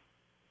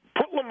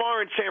 put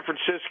Lamar in San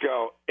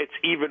Francisco, it's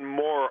even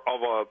more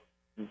of a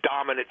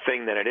dominant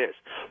thing than it is.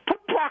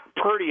 Put Brock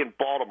Purdy in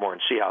Baltimore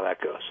and see how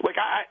that goes. Like,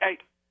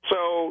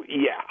 So,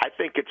 yeah, I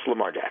think it's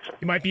Lamar Jackson.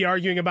 You might be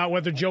arguing about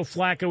whether Joe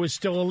Flacco is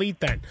still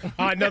elite then.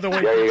 Another win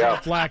for Joe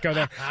Flacco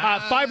there.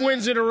 5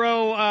 wins in a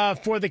row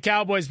for the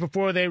Cowboys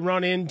before they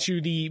run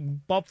into the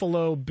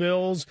Buffalo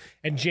Bills,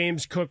 and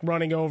James Cook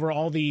running over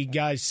all the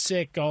guys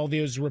sick, all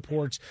those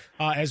reports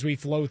as we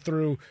flow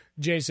through,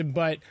 Jason.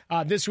 But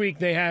this week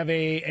they have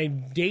a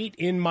date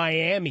in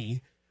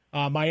Miami.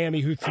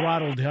 Miami, who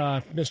throttled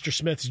Mr.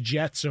 Smith's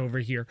Jets over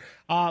here.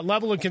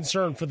 Level of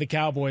concern for the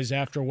Cowboys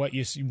after what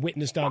you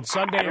witnessed on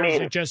Sunday, or is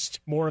it just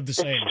more of the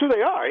same? It's who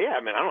they are, yeah.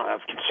 I mean, I don't have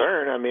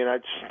concern. I mean,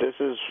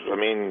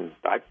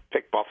 I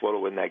picked Buffalo to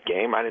win that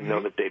game. I didn't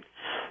know that they'd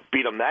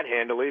beat them that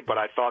handily, but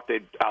I thought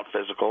they'd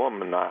out-physical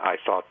them, and I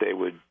thought they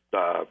would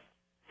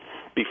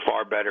be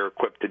far better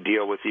equipped to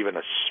deal with even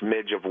a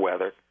smidge of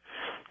weather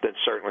than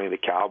certainly the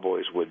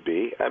Cowboys would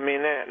be. I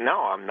mean,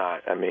 no, I'm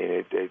not. I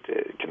mean,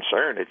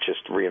 concerned. It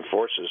just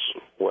reinforces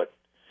what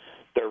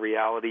their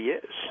reality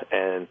is.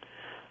 And,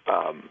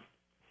 I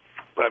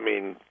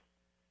mean,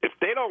 if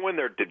they don't win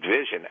their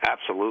division,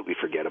 absolutely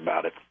forget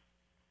about it.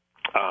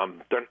 I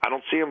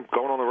don't see them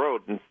going on the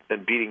road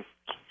and beating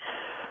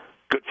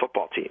good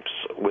football teams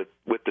with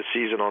the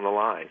season on the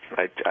line.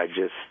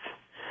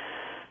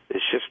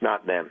 It's just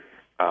not them.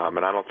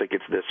 And I don't think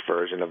it's this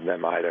version of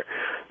them either.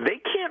 They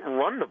can't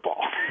run the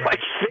ball.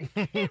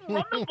 They can't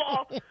run the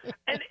ball.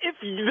 And if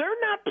they're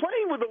not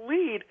playing with a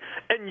lead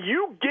and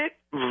you get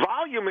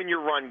volume in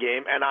your run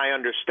game, and I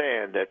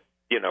understand that,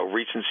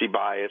 recency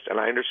bias, and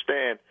I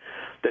understand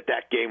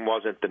that game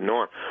wasn't the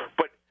norm.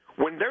 But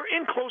when they're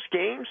in close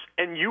games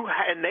and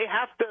they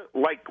have to,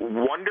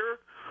 wonder,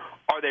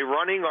 are they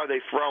running? Are they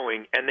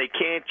throwing? And they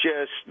can't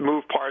just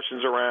move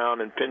Parsons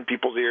around and pin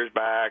people's ears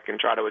back and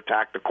try to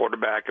attack the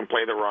quarterback and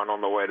play the run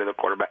on the way to the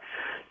quarterback.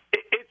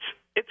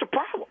 It's a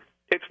problem.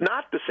 It's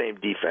not the same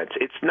defense.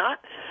 It's not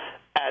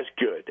as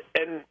good.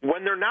 And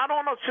when they're not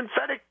on a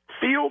synthetic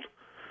field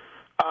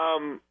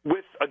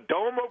with a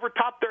dome over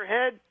top their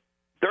head,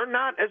 they're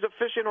not as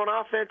efficient on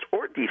offense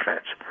or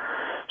defense.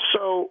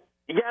 So,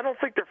 yeah, I don't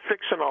think they're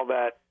fixing all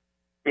that,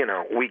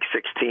 week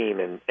 16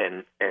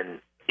 and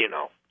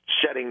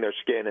shedding their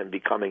skin and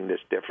becoming this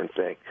different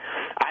thing.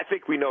 I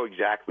think we know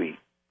exactly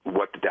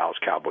what the Dallas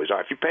Cowboys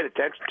are. If you paid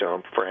attention to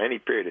them for any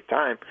period of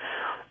time,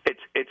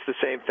 it's the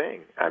same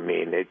thing. I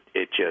mean,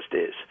 it just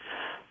is.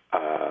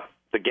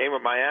 The game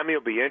with Miami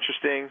will be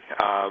interesting.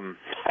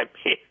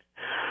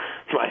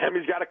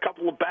 Miami's got a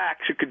couple of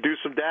backs who could do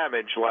some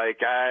damage.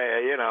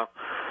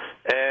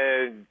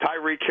 And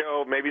Tyreek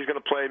Hill, maybe he's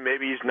going to play,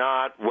 maybe he's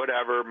not,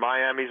 whatever.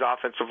 Miami's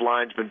offensive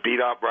line's been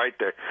beat up, right?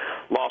 They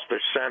lost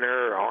their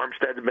center.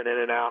 Armstead's been in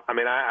and out. I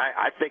mean,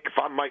 I think if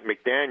I'm Mike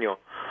McDaniel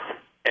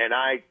and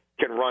I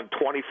can run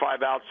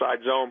 25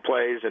 outside zone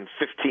plays and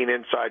 15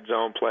 inside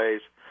zone plays,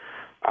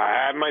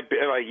 I might be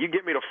you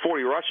get me to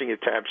 40 rushing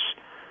attempts,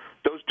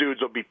 those dudes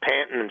will be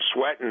panting and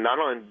sweating.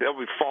 They'll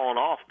be falling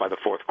off by the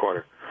fourth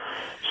quarter.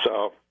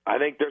 So I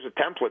think there's a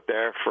template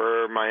there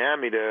for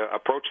Miami to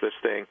approach this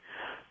thing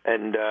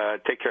and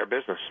take care of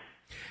business.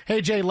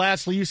 Hey, Jay,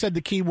 lastly, you said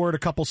the key word a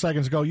couple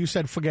seconds ago. You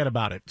said forget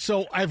about it.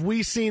 So have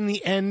we seen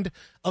the end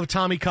of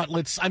Tommy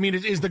Cutlets? I mean,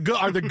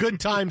 are the good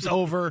times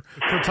over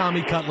for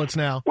Tommy Cutlets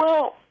now?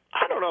 Well,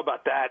 I don't know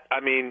about that.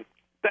 I mean,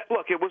 it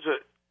was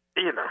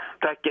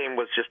that game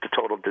was just a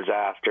total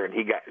disaster, and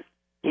he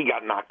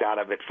got knocked out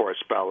of it for a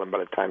spell, and by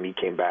the time he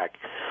came back,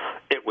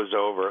 it was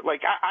over.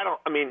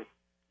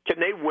 Can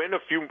they win a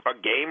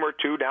game or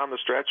two down the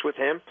stretch with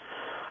him?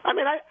 I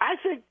mean, I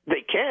think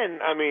they can.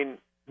 I mean,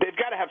 they've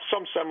got to have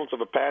some semblance of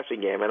a passing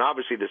game, and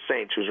obviously the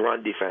Saints, whose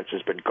run defense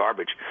has been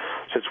garbage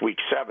since week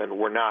 7,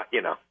 were not.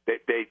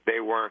 They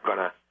weren't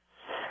gonna.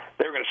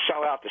 They were gonna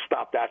sell out to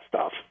stop that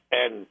stuff.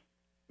 And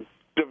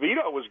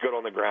DeVito was good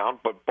on the ground,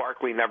 but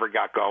Barkley never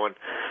got going.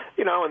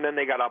 And then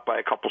they got up by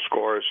a couple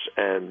scores,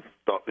 and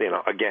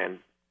again,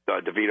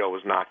 DeVito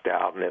was knocked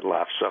out and it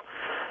left. So,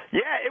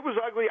 yeah, it was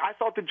ugly. I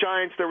thought the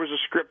Giants, there was a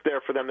script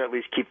there for them to at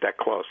least keep that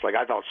close.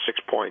 I thought 6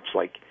 points.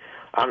 I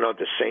don't know if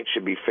the Saints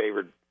should be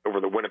favored over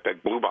the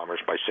Winnipeg Blue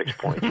Bombers by 6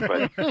 points.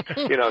 But,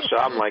 so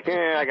I'm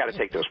I got to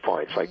take those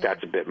points.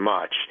 That's a bit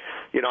much.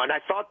 And I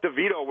thought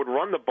DeVito would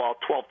run the ball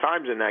 12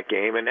 times in that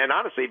game. And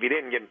honestly, if he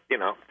didn't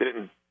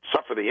didn't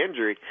suffer the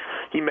injury,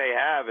 he may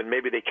have, and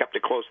maybe they kept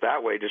it close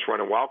that way, just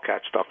running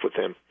Wildcat stuff with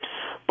him.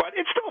 But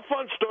it's still a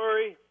fun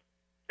story.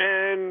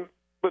 And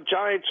the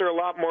Giants are a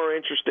lot more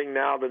interesting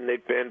now than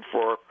they've been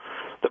for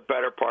the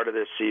better part of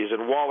this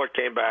season. Waller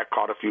came back,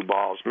 caught a few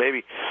balls.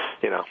 Maybe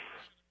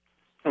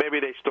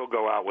they still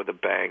go out with a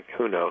bang.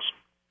 Who knows?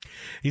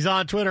 He's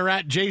on Twitter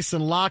at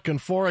Jason La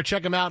Canfora.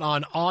 Check him out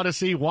on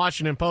Odyssey,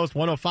 Washington Post,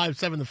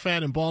 105.7 The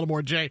Fan in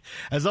Baltimore. Jay,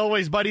 as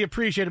always, buddy,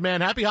 appreciate it,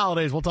 man. Happy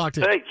holidays. We'll talk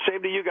to you. Hey,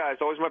 same to you guys.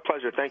 Always my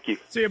pleasure. Thank you.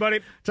 See you, buddy.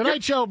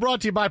 Tonight's show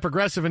brought to you by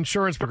Progressive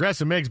Insurance.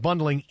 Progressive makes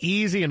bundling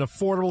easy and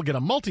affordable. Get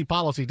a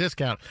multi-policy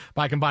discount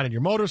by combining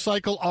your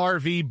motorcycle,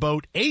 RV,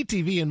 boat,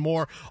 ATV, and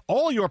more.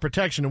 All your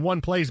protection in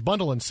one place.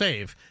 Bundle and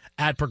save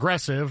at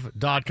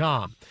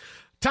Progressive.com.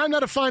 Time now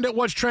to find out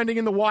what's trending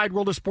in the wide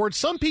world of sports.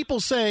 Some people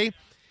say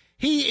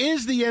he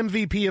is the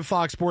MVP of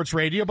Fox Sports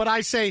Radio, but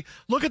I say,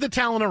 look at the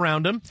talent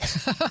around him.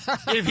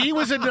 If he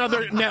was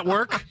another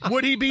network,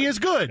 would he be as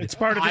good? It's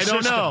part of the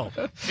system. don't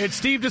know. It's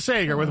Steve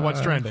DeSager with what's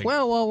trending.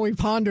 Well, while we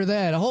ponder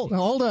that, hold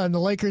on. The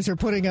Lakers are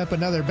putting up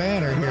another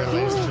banner here,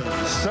 ladies and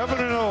gentlemen.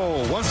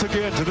 7-0 once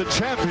again to the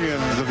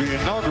champions of the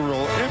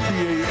inaugural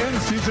NBA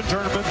in-season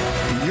tournament,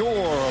 your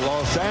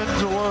Los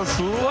Angeles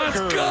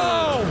Lakers. Let's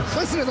go!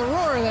 Listen to the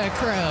roar of that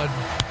crowd.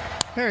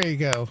 There you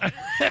go.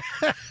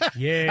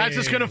 Yeah, that's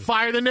just going to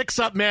fire the Knicks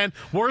up, man.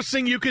 Worst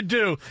thing you could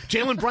do.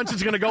 Jalen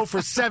Brunson's going to go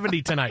for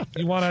 70 tonight.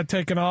 You want to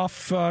take an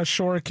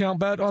offshore account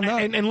bet on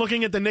that? And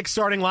looking at the Knicks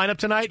starting lineup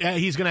tonight,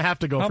 he's going to have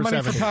to go for 70.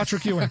 How many for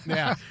Patrick Ewing?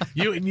 Yeah,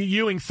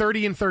 Ewing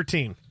 30 and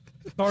 13.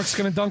 Nark's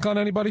going to dunk on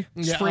anybody?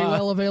 Is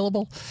Freewell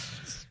available?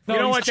 No,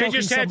 you know he's what? They choking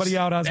just had somebody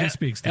out as we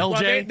speak. Steve. LJ,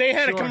 well, they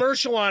had sure. a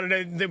commercial on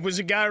it. There was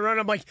a guy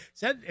running. I'm like,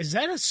 is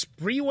that a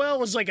Spreewell?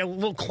 It was like a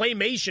little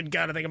claymation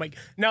kind of thing. I'm like,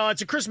 no,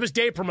 it's a Christmas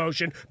Day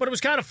promotion. But it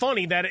was kind of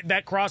funny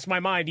that crossed my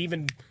mind,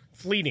 even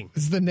fleeting.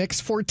 It's the Knicks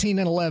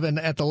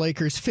 14-11 at the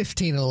Lakers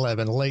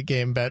 15-11. Late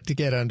game bet to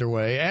get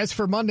underway. As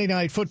for Monday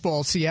Night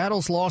Football,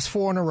 Seattle's lost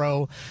 4 in a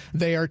row.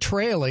 They are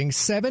trailing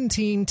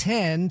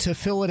 17-10 to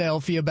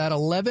Philadelphia. About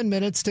 11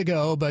 minutes to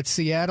go, but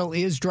Seattle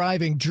is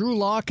driving. Drew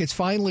Lock is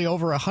finally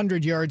over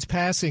 100 yards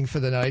passing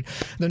for the night.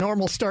 The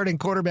normal starting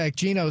quarterback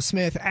Geno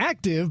Smith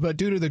active, but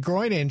due to the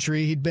groin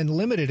injury, he'd been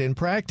limited in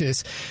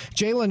practice.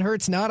 Jalen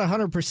Hurts not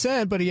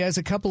 100%, but he has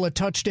a couple of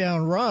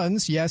touchdown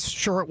runs. Yes,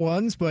 short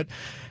ones, but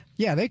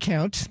yeah, they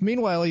count.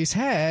 Meanwhile, he's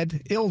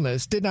had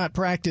illness, did not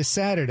practice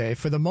Saturday.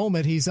 For the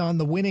moment, he's on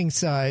the winning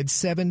side,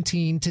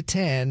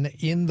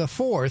 17-10 in the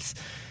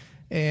fourth.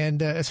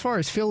 And as far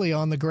as Philly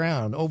on the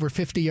ground, over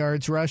 50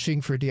 yards rushing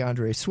for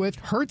DeAndre Swift.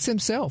 Hurts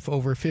himself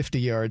over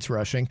 50 yards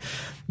rushing.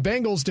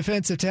 Bengals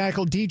defensive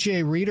tackle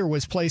DJ Reader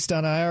was placed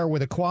on IR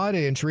with a quad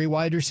injury.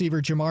 Wide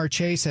receiver Jamar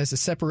Chase has a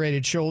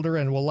separated shoulder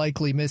and will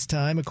likely miss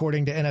time,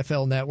 according to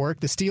NFL Network.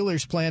 The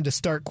Steelers plan to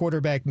start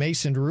quarterback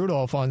Mason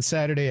Rudolph on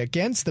Saturday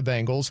against the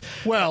Bengals.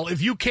 Well,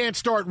 if you can't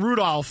start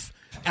Rudolph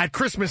at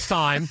Christmas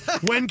time,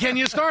 when can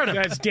you start him?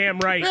 That's damn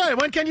right. Yeah,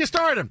 when can you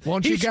start him?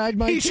 Won't you guide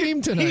my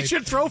team tonight? He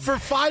should throw for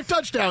 5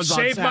 touchdowns on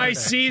Saturday. Save my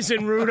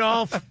season,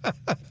 Rudolph.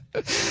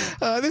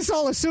 This is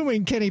all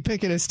assuming Kenny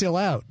Pickett is still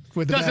out.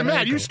 Doesn't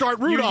matter. You start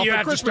Rudolph you at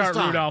have Christmas to start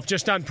time. Rudolph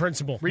just on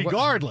principle.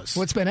 Regardless.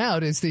 What's been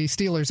out is the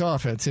Steelers'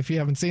 offense. If you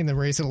haven't seen them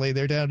recently,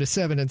 they're down to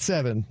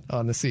 7-7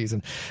 on the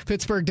season.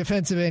 Pittsburgh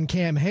defensive end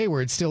Cam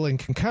Hayward still in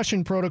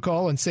concussion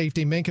protocol, and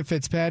safety Minkah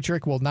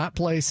Fitzpatrick will not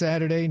play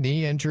Saturday,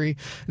 knee injury.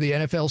 The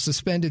NFL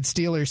suspended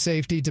Steelers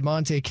safety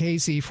DeMonte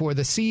Casey for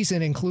the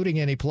season, including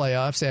any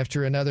playoffs,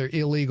 after another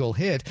illegal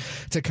hit.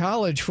 To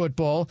college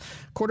football,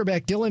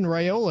 quarterback Dylan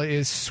Raiola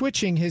is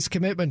switching his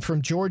commitment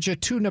from Georgia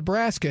to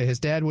Nebraska. His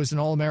dad was an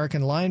All-American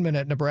lineman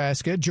at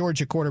Nebraska.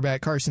 Georgia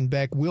quarterback Carson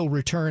Beck will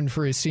return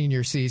for his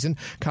senior season.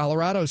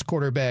 Colorado's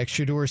quarterback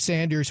Shedeur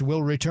Sanders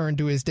will return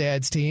to his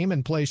dad's team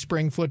and play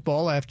spring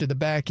football after the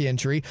back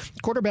injury.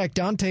 Quarterback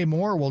Dante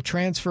Moore will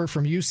transfer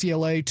from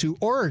UCLA to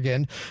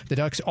Oregon. The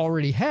Ducks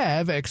already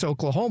have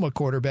ex-Oklahoma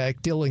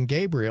quarterback Dylan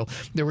Gabriel.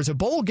 There was a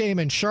bowl game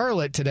in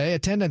Charlotte today.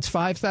 Attendance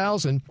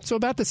 5,000, so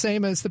about the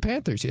same as the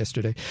Panthers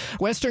yesterday.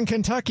 Western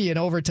Kentucky in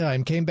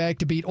overtime came back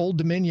to beat Old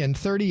Dominion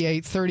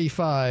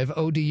 38-35.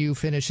 ODU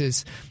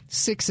finishes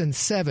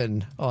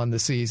 6-7 on the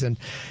season.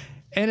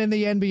 And in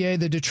the NBA,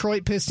 the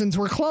Detroit Pistons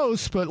were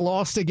close, but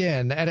lost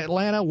again. At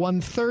Atlanta,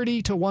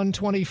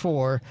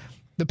 130-124.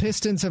 The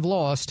Pistons have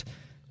lost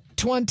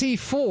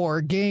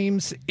 24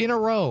 games in a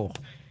row,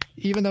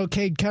 even though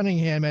Cade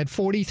Cunningham had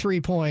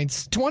 43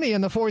 points, 20 in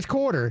the fourth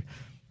quarter.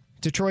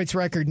 Detroit's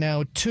record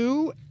now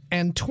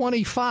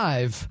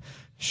 2-25.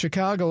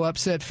 Chicago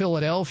upset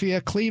Philadelphia.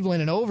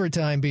 Cleveland in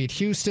overtime beat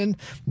Houston.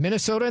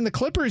 Minnesota and the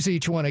Clippers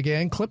each won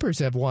again. Clippers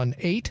have won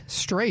 8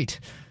 straight.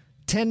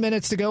 10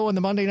 minutes to go in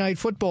the Monday Night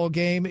Football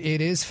game.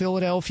 It is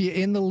Philadelphia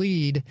in the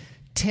lead.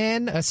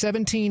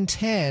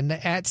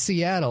 17-10 at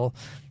Seattle.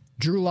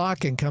 Drew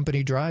Lock and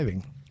company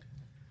driving.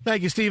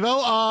 Thank you,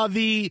 Steve-O.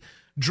 The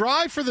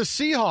drive for the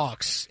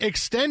Seahawks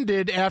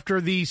extended after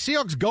the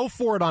Seahawks go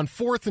for it on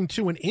 4th and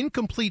 2, an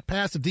incomplete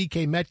pass to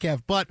DK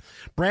Metcalf, but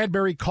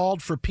Bradbury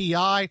called for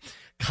PI,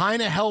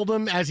 kind of held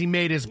him as he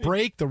made his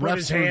break. The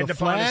refs threw the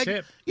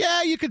flag.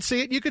 Yeah, you could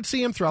see it. You could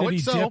see him throw Did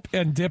it. He dip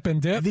and dip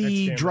and dip?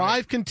 The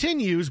drive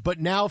continues, but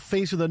now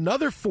faced with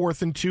another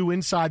 4th and 2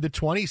 inside the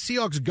 20.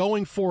 Seahawks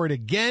going for it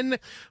again,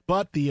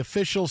 but the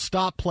official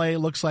stop play.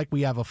 Looks like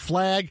we have a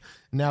flag.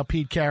 Now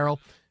Pete Carroll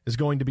is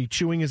going to be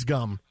chewing his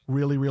gum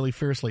really, really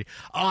fiercely.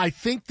 I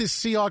think the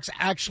Seahawks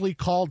actually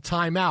called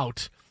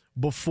timeout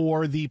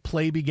before the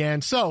play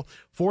began. So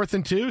 4th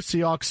and 2,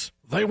 Seahawks,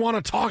 they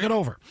want to talk it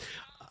over.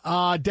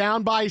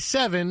 Down by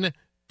 7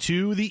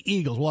 to the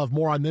Eagles. We'll have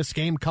more on this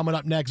game coming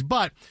up next.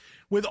 But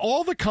with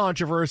all the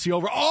controversy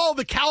over,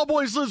 the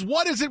Cowboys lose,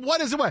 what is it?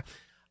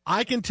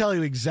 I can tell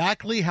you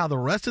exactly how the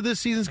rest of this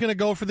season is going to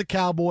go for the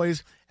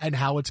Cowboys and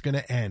how it's going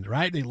to end,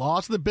 right? They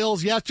lost to the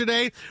Bills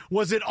yesterday.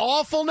 Was it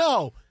awful?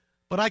 No.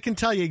 But I can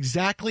tell you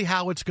exactly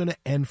how it's going to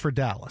end for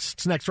Dallas.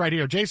 It's next right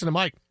here. Jason and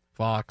Mike,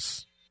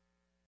 Fox.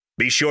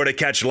 Be sure to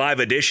catch live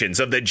editions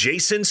of The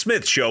Jason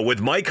Smith Show with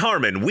Mike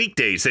Harmon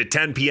weekdays at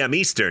 10 p.m.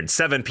 Eastern,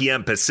 7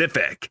 p.m.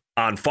 Pacific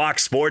on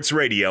Fox Sports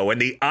Radio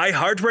and the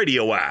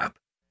iHeartRadio app.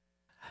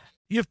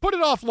 You've put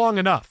it off long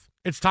enough.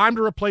 It's time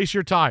to replace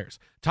your tires.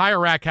 Tire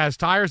Rack has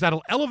tires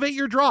that'll elevate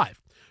your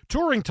drive.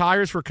 Touring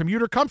tires for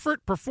commuter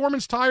comfort,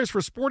 performance tires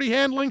for sporty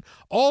handling,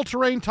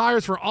 all-terrain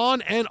tires for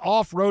on- and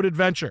off-road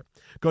adventure.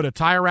 Go to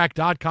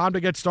TireRack.com to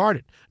get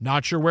started.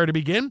 Not sure where to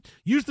begin?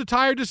 Use the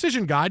Tire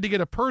Decision Guide to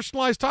get a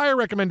personalized tire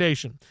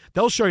recommendation.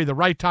 They'll show you the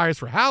right tires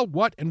for how,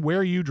 what, and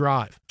where you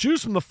drive.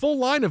 Choose from the full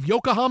line of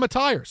Yokohama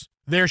tires.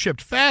 They're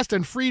shipped fast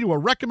and free to a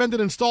recommended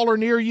installer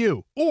near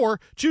you. Or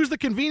choose the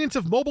convenience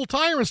of mobile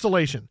tire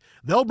installation.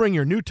 They'll bring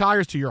your new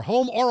tires to your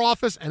home or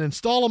office and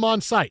install them on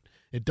site.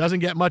 It doesn't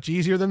get much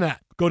easier than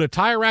that. Go to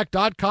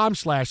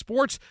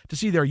TireRack.com/sports to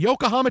see their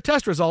Yokohama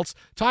test results,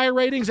 tire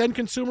ratings, and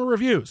consumer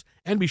reviews.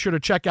 And be sure to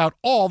check out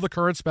all the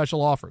current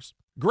special offers.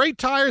 Great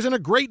tires and a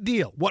great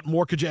deal. What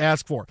more could you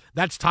ask for?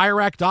 That's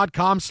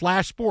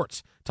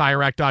TireRack.com/sports.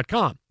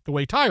 TireRack.com, the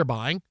way tire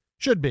buying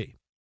should be.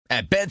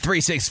 At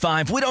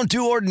Bet365, we don't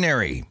do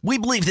ordinary. We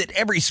believe that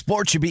every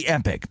sport should be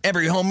epic.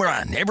 Every home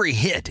run, every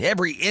hit,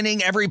 every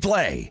inning, every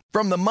play.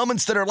 From the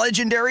moments that are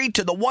legendary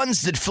to the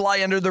ones that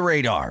fly under the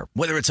radar.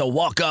 Whether it's a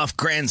walk-off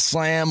grand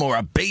slam or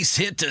a base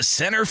hit to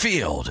center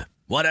field.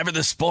 Whatever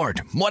the sport,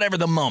 whatever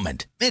the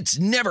moment. It's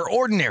never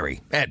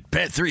ordinary at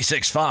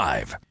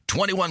Bet365.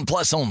 21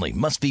 plus only.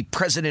 Must be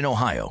present in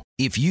Ohio.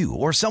 If you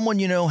or someone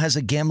you know has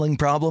a gambling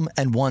problem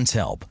and wants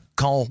help,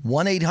 call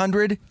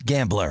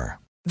 1-800-GAMBLER.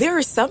 There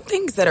are some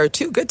things that are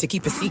too good to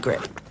keep a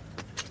secret.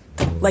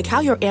 Like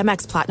how your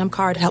Amex Platinum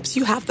card helps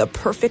you have the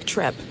perfect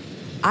trip.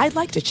 I'd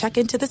like to check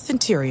into the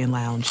Centurion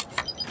Lounge.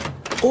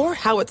 Or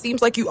how it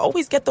seems like you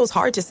always get those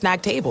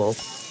hard-to-snag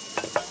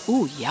tables.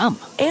 Ooh, yum.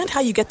 And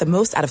how you get the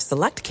most out of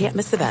select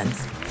can't-miss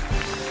events.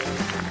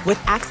 With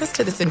access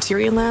to the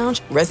Centurion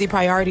Lounge, Resi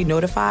Priority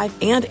Notified,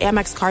 and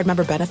Amex card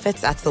member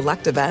benefits at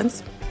select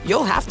events,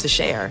 you'll have to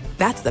share.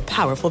 That's the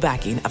powerful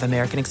backing of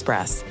American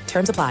Express.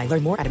 Terms apply.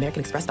 Learn more at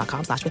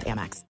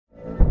americanexpress.com/withAmex.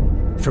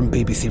 From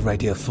BBC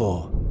Radio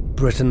 4,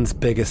 Britain's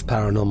biggest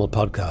paranormal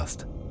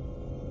podcast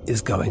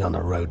is going on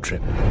a road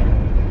trip.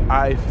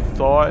 I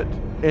thought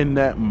in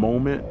that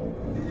moment,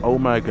 oh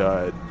my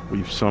God,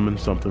 we've summoned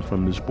something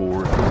from this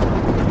board.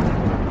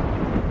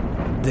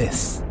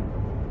 This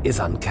is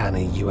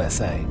Uncanny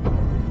USA.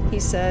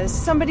 He says,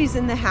 somebody's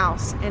in the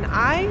house, and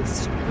I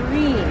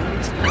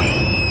screamed.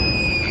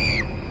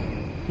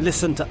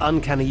 Listen to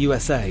Uncanny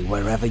USA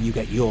wherever you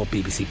get your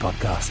BBC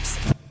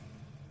podcasts,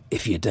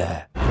 if you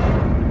dare.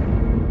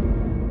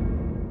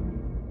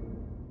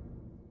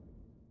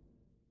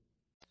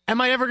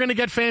 Am I ever going to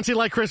get fancy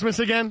like Christmas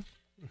again?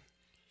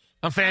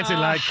 I'm fancy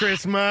like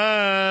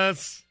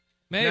Christmas.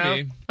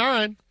 Maybe. No? All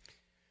right.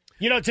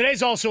 You know,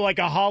 today's also like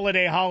a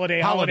holiday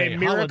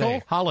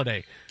miracle.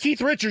 Holiday.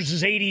 Keith Richards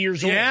is 80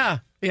 years old. Yeah.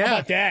 How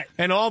about that?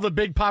 And all the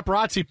big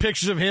paparazzi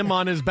pictures of him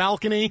on his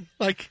balcony.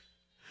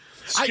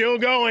 Still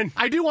going.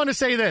 I do want to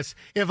say this.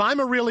 If I'm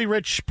a really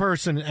rich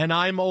person and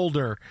I'm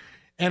older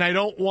and I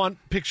don't want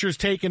pictures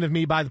taken of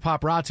me by the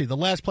paparazzi, the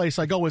last place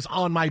I go is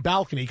on my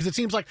balcony because it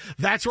seems like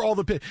that's where all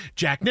the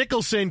Jack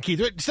Nicholson,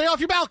 Keith, stay off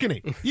your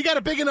balcony. You got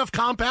a big enough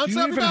compound. Do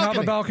you even have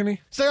a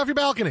balcony? Stay off your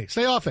balcony.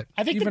 Stay off it.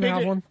 I think you even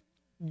have one?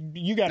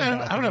 You got a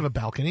balcony. I don't have a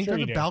balcony. Sure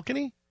do I have a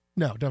balcony?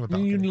 No, don't have a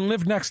balcony. You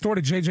live next door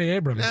to J.J.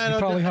 Abrams. You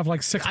probably have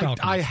like 6 balconies.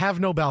 I have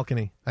no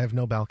balcony.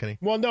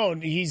 Well, no,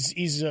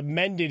 he's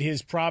amended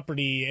his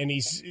property, and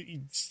he's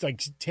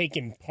like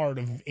taken part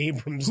of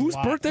Abrams' Whose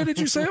lot. birthday did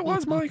you say it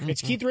was, Mike?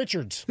 It's Keith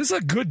Richards. This is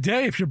a good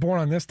day if you're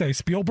born on this day.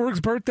 Spielberg's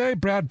birthday,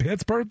 Brad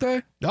Pitt's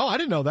birthday. No, I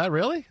didn't know that,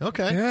 really?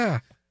 Okay. Yeah.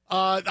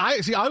 I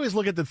always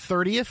look at the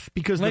 30th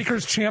because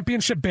Lakers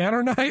championship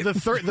banner night. The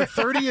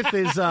 30th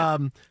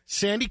is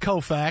Sandy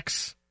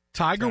Koufax,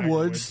 Tiger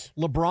Woods,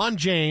 LeBron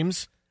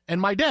James, and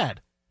my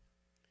dad.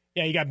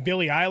 Yeah, you got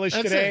Billie Eilish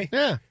That's today. It.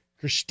 Yeah.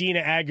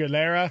 Christina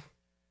Aguilera,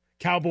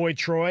 Cowboy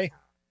Troy.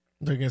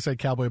 They're going to say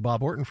Cowboy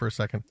Bob Orton for a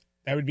second.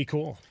 That would be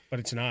cool, but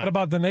it's not. What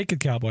about the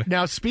naked cowboy?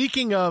 Now,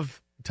 speaking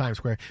of Times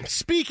Square,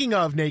 speaking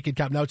of naked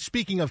cowboy, now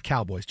speaking of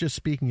Cowboys,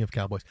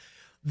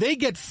 they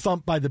get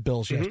thumped by the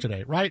Bills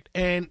yesterday, right?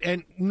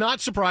 And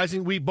not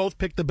surprising, we both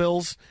picked the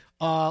Bills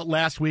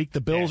last week.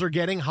 The Bills are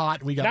getting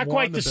hot. We got not more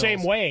quite on the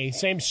same way,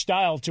 same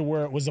style to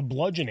where it was a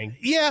bludgeoning.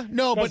 Yeah,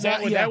 no, but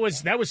that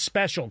was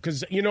special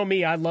because you know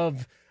me, I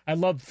love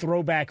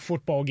throwback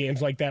football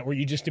games like that where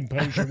you just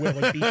impose your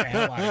will and beat the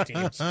hell out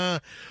of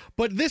teams.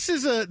 But this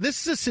is a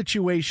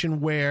situation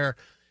where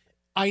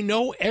I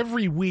know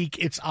every week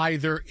it's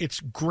either it's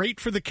great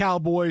for the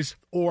Cowboys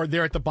or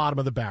they're at the bottom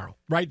of the barrel,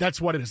 right?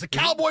 That's what it is. The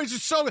Cowboys are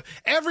so good.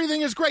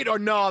 Everything is great. Or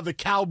no, the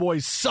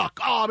Cowboys suck.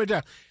 Oh,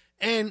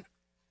 and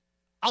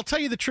I'll tell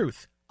you the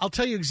truth. I'll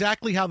tell you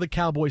exactly how the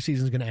Cowboy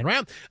season is going to end.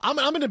 Right? I'm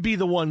going to be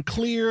the one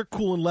clear,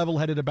 cool, and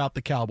level-headed about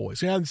the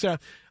Cowboys. And so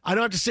I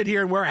don't have to sit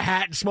here and wear a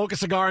hat and smoke a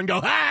cigar and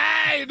go,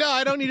 hey! No,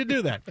 I don't need to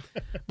do that.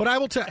 But I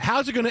will tell you,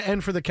 how's it going to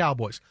end for the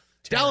Cowboys?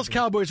 Terrible. Dallas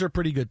Cowboys are a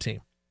pretty good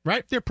team,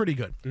 right? They're pretty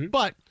good. Mm-hmm.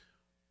 But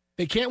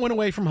they can't win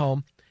away from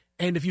home.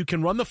 And if you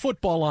can run the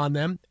football on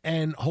them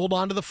and hold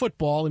on to the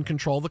football and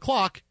control the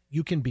clock,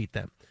 you can beat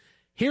them.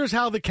 Here's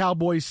how the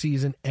Cowboys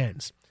season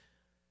ends.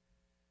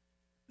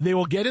 They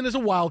will get in as a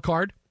wild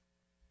card.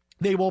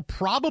 They will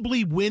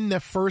probably win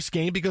their first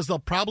game because they'll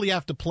probably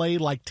have to play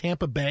like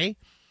Tampa Bay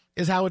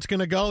is how it's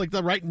going to go, like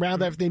the right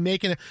round after they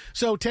make it.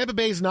 So Tampa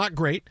Bay is not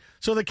great.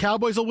 So the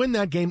Cowboys will win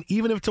that game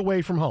even if it's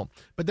away from home.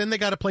 But then they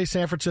got to play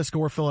San Francisco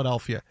or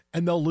Philadelphia,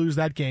 and they'll lose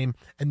that game,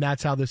 and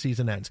that's how the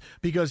season ends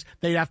because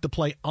they have to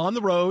play on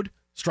the road,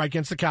 strike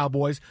against the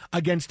Cowboys,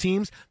 against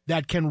teams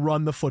that can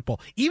run the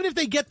football. Even if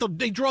they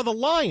draw the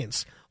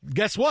Lions,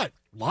 guess what?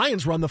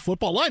 Lions run the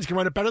football. Lions can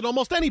run it better than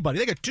almost anybody.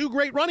 They got two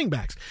great running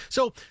backs.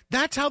 So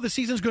that's how the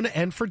season's going to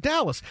end for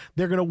Dallas.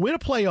 They're going to win a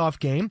playoff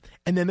game,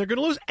 and then they're going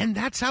to lose. And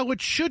that's how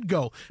it should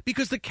go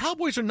because the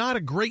Cowboys are not a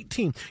great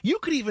team. You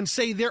could even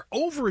say they're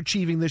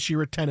overachieving this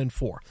year at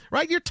 10-4,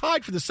 right? You're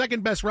tied for the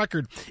second best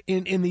record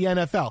in the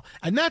NFL.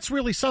 And that's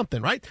really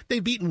something, right?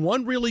 They've beaten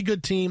one really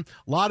good team,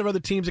 a lot of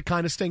other teams that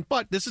kind of stink,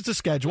 but this is the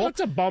schedule. Well,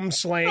 it's a bum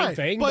slaying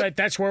thing, but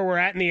that's where we're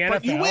at in the NFL.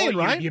 But you win,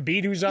 right? You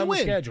beat who's on the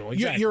schedule.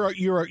 Exactly.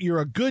 You're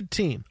a good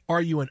team.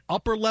 Are you an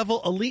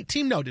upper-level elite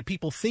team? No. Did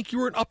people think you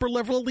were an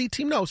upper-level elite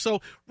team? No. So,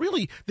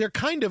 really, they're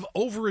kind of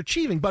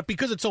overachieving. But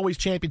because it's always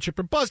championship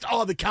or bust,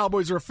 the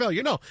Cowboys are a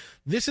failure. No.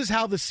 This is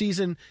how the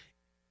season,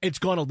 it's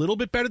gone a little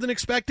bit better than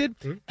expected.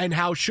 Mm-hmm. And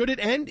how should it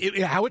end?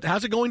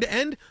 How's it going to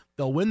end?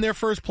 They'll win their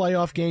first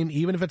playoff game,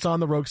 even if it's on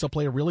the road, because they'll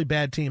play a really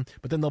bad team.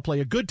 But then they'll play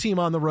a good team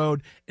on the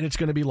road, and it's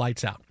going to be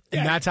lights out.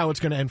 And that's how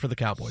it's going to end for the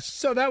Cowboys.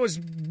 So that was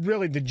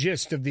really the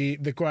gist of the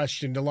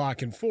question to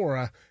Locke and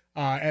Fora.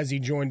 As he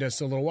joined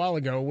us a little while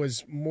ago,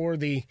 was more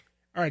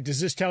all right,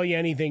 does this tell you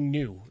anything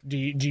new? Do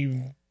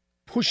you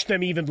push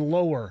them even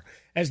lower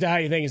as to how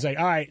you think? It's like,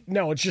 all right,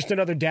 no, it's just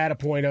another data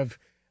point of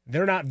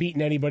they're not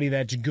beating anybody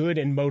that's good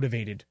and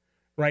motivated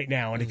right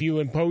now. And if you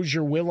impose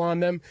your will on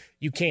them,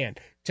 you can.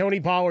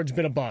 Tony Pollard's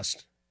been a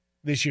bust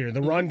this year.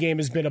 The run game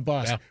has been a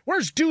bust. Yeah.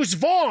 Where's Deuce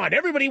Vaughn?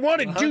 Everybody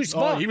wanted Deuce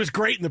Vaughn. He was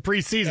great in the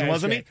preseason,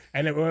 wasn't he?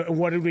 And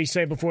what did we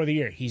say before the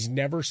year? He's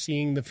never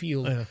seeing the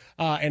field,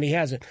 and he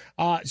hasn't.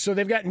 So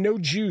they've got no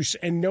juice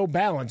and no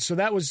balance. So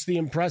that was the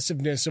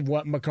impressiveness of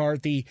what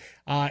McCarthy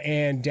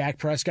and Dak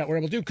Prescott were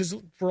able to do, because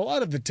for a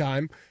lot of the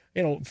time,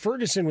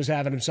 Ferguson was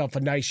having himself a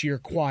nice year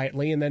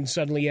quietly, and then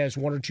suddenly he has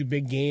one or two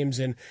big games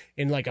in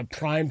like a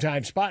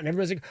primetime spot, and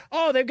everybody's like,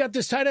 oh, they've got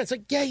this tight end. It's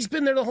like, yeah, he's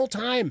been there the whole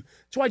time.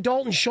 That's why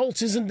Dalton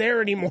Schultz isn't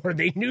there anymore.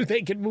 They knew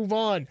they could move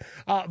on.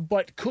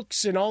 But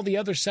Cooks and all the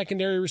other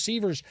secondary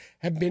receivers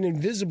have been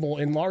invisible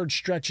in large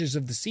stretches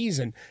of the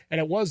season,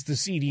 and it was the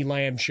CeeDee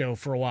Lamb show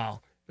for a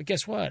while. But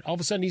guess what? All of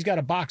a sudden, he's got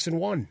a box and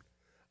one.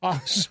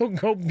 So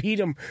go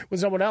beat him with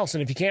someone else.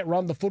 And if you can't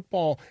run the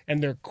football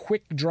and they're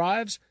quick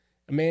drives,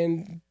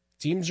 man,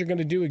 teams are going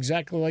to do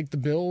exactly like the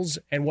Bills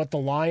and what the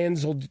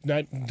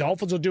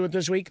Dolphins will do it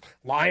this week.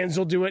 Lions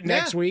will do it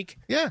next week.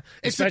 Yeah,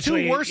 it's the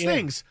two worst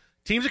things.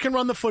 Teams that can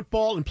run the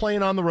football and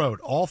playing on the road.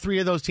 All three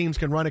of those teams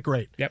can run it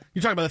great. Yep.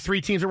 You're talking about the three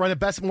teams that run it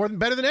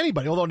better than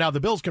anybody, although now the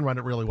Bills can run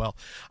it really well.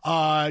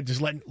 Just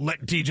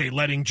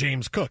letting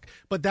James cook.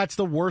 But that's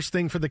the worst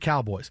thing for the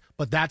Cowboys.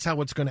 But that's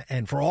how it's going to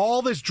end. For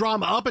all this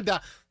drama up and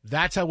down,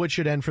 that's how it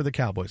should end for the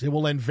Cowboys. It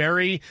will end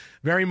very,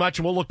 very much,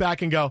 and we'll look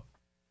back and go,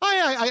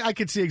 I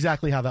could see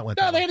exactly how that went.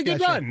 No, they had a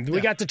good run. We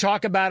got to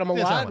talk about them a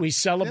lot. We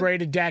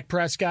celebrated Dak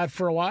Prescott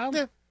for a while.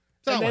 Yeah.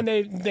 And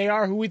then they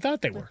are who we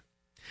thought they were.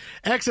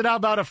 Exit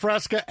Alberta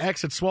Fresca,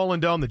 exit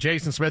Swollen Dome, the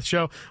Jason Smith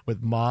Show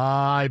with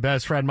my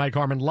best friend Mike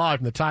Harmon live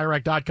from the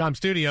TireRack.com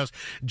studios.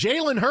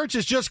 Jalen Hurts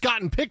has just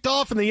gotten picked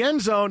off in the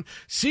end zone.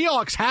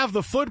 Seahawks have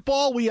the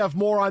football. We have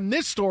more on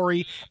this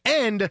story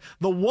and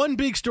the one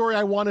big story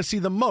I want to see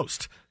the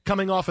most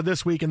coming off of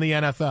this week in the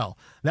NFL.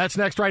 That's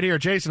next right here.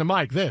 Jason and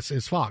Mike, this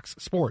is Fox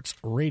Sports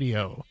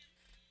Radio.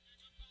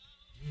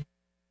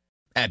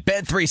 At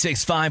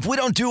Bet365, we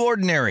don't do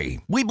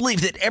ordinary. We believe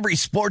that every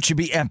sport should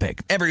be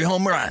epic. Every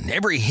home run,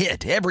 every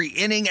hit, every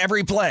inning,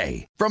 every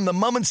play. From the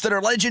moments that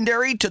are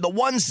legendary to the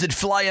ones that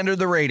fly under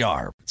the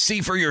radar.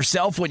 See for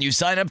yourself when you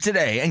sign up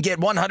today and get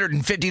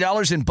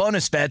 $150 in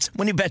bonus bets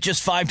when you bet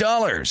just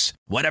 $5.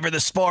 Whatever the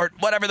sport,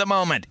 whatever the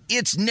moment,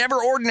 it's never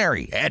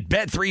ordinary at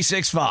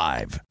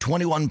Bet365.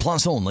 21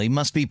 plus only.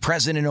 Must be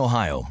present in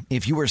Ohio.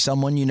 If you or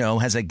someone you know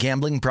has a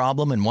gambling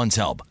problem and wants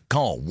help,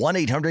 call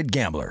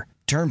 1-800-GAMBLER.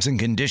 Terms and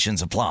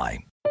conditions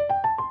apply.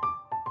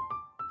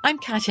 I'm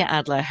Katya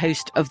Adler,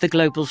 host of The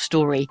Global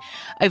Story.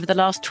 Over the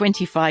last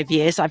 25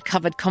 years, I've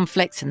covered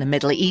conflicts in the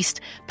Middle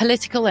East,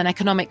 political and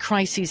economic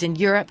crises in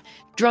Europe,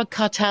 drug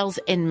cartels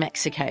in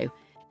Mexico.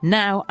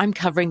 Now I'm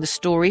covering the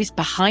stories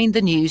behind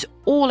the news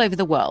all over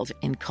the world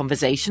in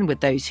conversation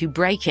with those who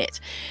break it.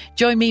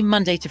 Join me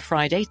Monday to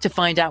Friday to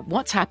find out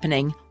what's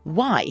happening,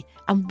 why,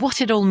 and what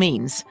it all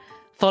means.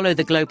 Follow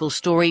The Global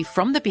Story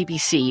from the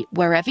BBC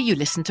wherever you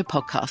listen to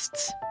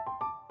podcasts.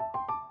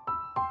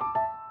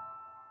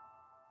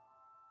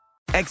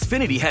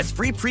 Xfinity has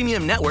free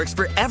premium networks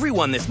for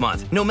everyone this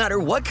month, no matter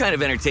what kind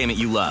of entertainment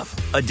you love.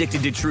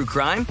 Addicted to true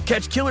crime?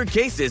 Catch killer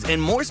cases and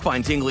more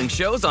spine-tingling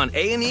shows on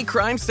A&E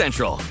Crime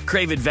Central.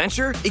 Crave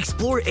adventure?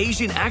 Explore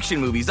Asian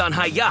action movies on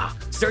Hi-Ya.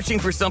 Searching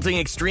for something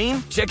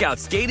extreme? Check out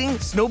skating,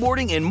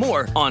 snowboarding, and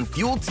more on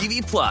Fuel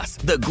TV Plus,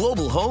 the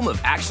global home of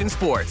action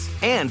sports.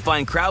 And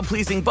find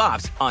crowd-pleasing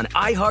bops on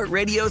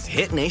iHeartRadio's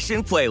Hit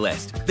Nation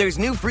playlist. There's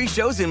new free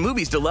shows and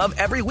movies to love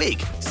every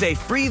week. Say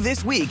free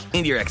this week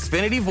in your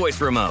Xfinity voice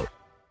remote.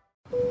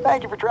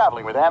 Thank you for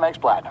traveling with Amex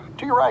Platinum.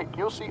 To your right,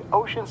 you'll see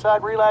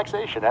oceanside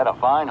relaxation at a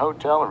fine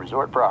hotel and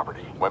resort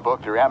property. When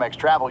booked through Amex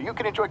Travel, you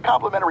can enjoy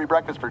complimentary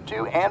breakfast for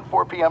 2 and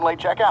 4 p.m. late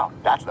checkout.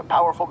 That's the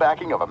powerful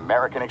backing of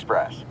American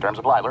Express. Terms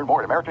apply. Learn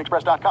more at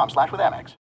americanexpress.com/withAmex.